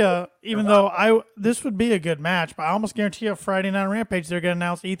guarantee you, even though this would be a good match, but I almost guarantee you Friday Night Rampage they're going to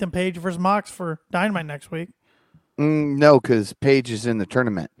announce Ethan Page versus Mox for Dynamite next week. No, because Page is in the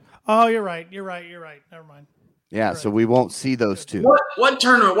tournament. Oh, you're right. Never mind. Yeah, so we won't see those two. What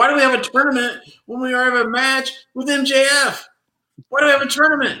tournament? Why do we have a tournament when we already have a match with MJF? Why do we have a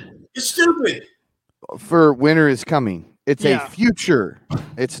tournament? It's stupid. For winter is coming. It's a future.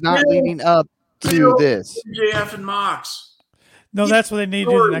 It's not leading up to this. MJF and Mox. No, that's what they need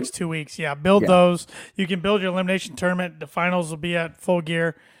to do the next 2 weeks. Yeah, build those. You can build your elimination tournament. The finals will be at Full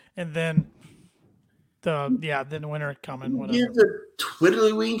Gear, and then the winter coming. Whatever. Give the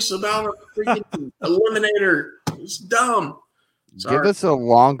twiddlywinks about a freaking eliminator. It's dumb. Sorry. Give us a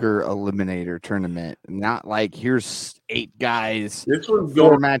longer eliminator tournament, not like here's 8 guys. This one's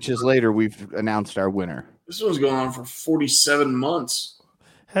 4 matches later, we've announced our winner. This one's going on for 47 months.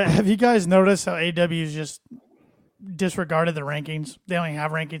 Have you guys noticed how AEW's just disregarded the rankings? They don't even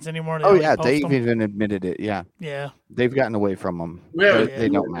have rankings anymore. They've even admitted it. Yeah, they've gotten away from them. They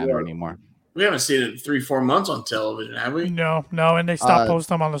don't matter anymore. We haven't seen it in 3-4 months on television, have we? No, and they stopped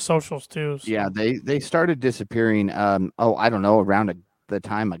posting them on the socials too. So. Yeah, they started disappearing. I don't know, around the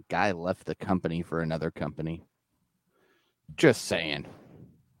time a guy left the company for another company. Just saying.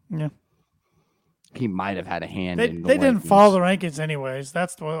 Yeah. He might have had a hand in They didn't follow the rankings anyways.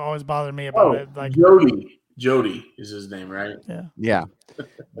 That's what always bothered me about it. Like Jody is his name, right? Yeah.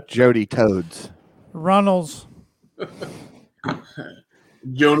 Jody Toads. Runnels.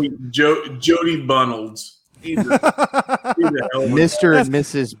 Jody Bunnells. Mr. and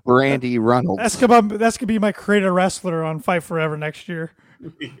Mrs. Brandy Runnels. That's gonna be my creator wrestler on Fight Forever next year.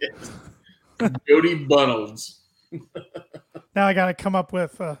 Yes. Jody Bunnells. Now I gotta come up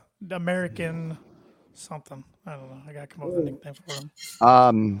with American something. I don't know. I gotta come up with a nickname for him.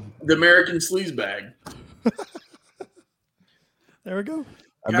 The American Sleazebag. There we go.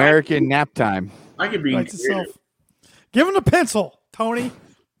 American Nap Time. I could be itself. Give him a pencil, Tony.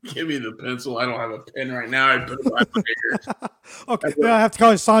 Give me the pencil. I don't have a pen right now. I put it by my ear. Okay, now I have to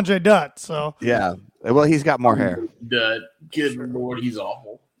call you Sanjay Dutt. So yeah, well, he's got more hair. Dutt, good Lord, he's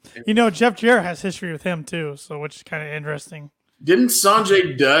awful. You know, Jeff Jarrett has history with him too, so which is kind of interesting. Didn't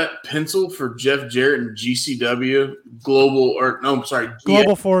Sanjay Dutt pencil for Jeff Jarrett and GCW Global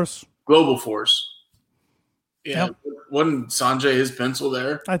Force? Global Force. Yeah, yep. Wasn't Sanjay his pencil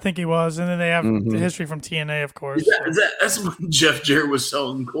there? I think he was, and then they have the history from TNA, of course. That's when Jeff Jarrett was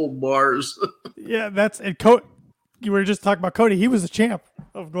selling gold bars. Yeah, you were just talking about Cody. He was the champ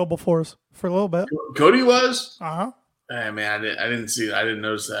of Global Force for a little bit. Cody was? Uh-huh. Hey, man, I didn't see that. I didn't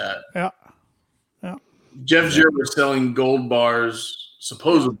notice that. Yeah. Jeff Jarrett was selling gold bars,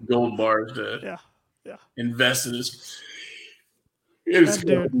 supposed gold bars to invest in this.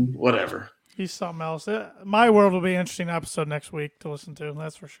 Whatever. He's something else. My World will be an interesting episode next week to listen to.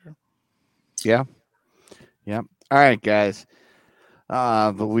 That's for sure. Yeah. All right, guys.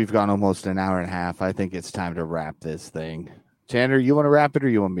 But we've gone almost an hour and a half. I think it's time to wrap this thing. Tanner, you want to wrap it or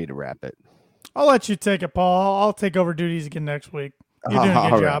you want me to wrap it? I'll let you take it, Paul. I'll take over duties again next week. You're doing a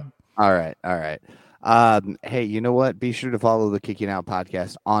good job. All right. Hey, you know what? Be sure to follow the Kicking Out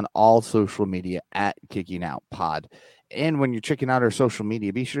podcast on all social media at Kicking Out Pod. And when you're checking out our social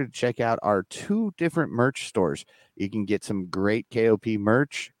media, be sure to check out our 2 different merch stores. You can get some great KOP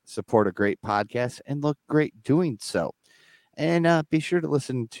merch, support a great podcast, and look great doing so. And be sure to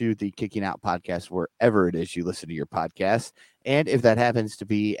listen to the Kicking Out podcast wherever it is you listen to your podcast. And if that happens to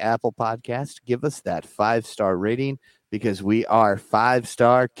be Apple Podcast, give us that 5-star rating because we are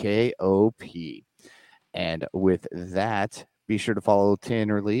 5-star KOP. And with that, be sure to follow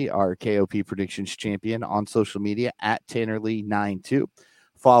Tanner Lee, our KOP predictions champion, on social media at TannerLee92.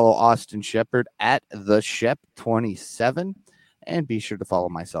 Follow Austin Shepard at TheShep27. And be sure to follow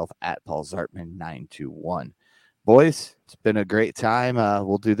myself at Paul Zartman921. Boys, it's been a great time.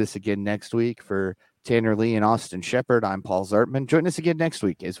 We'll do this again next week. For Tanner Lee and Austin Shepard, I'm Paul Zartman. Join us again next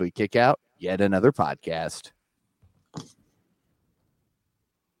week as we kick out yet another podcast.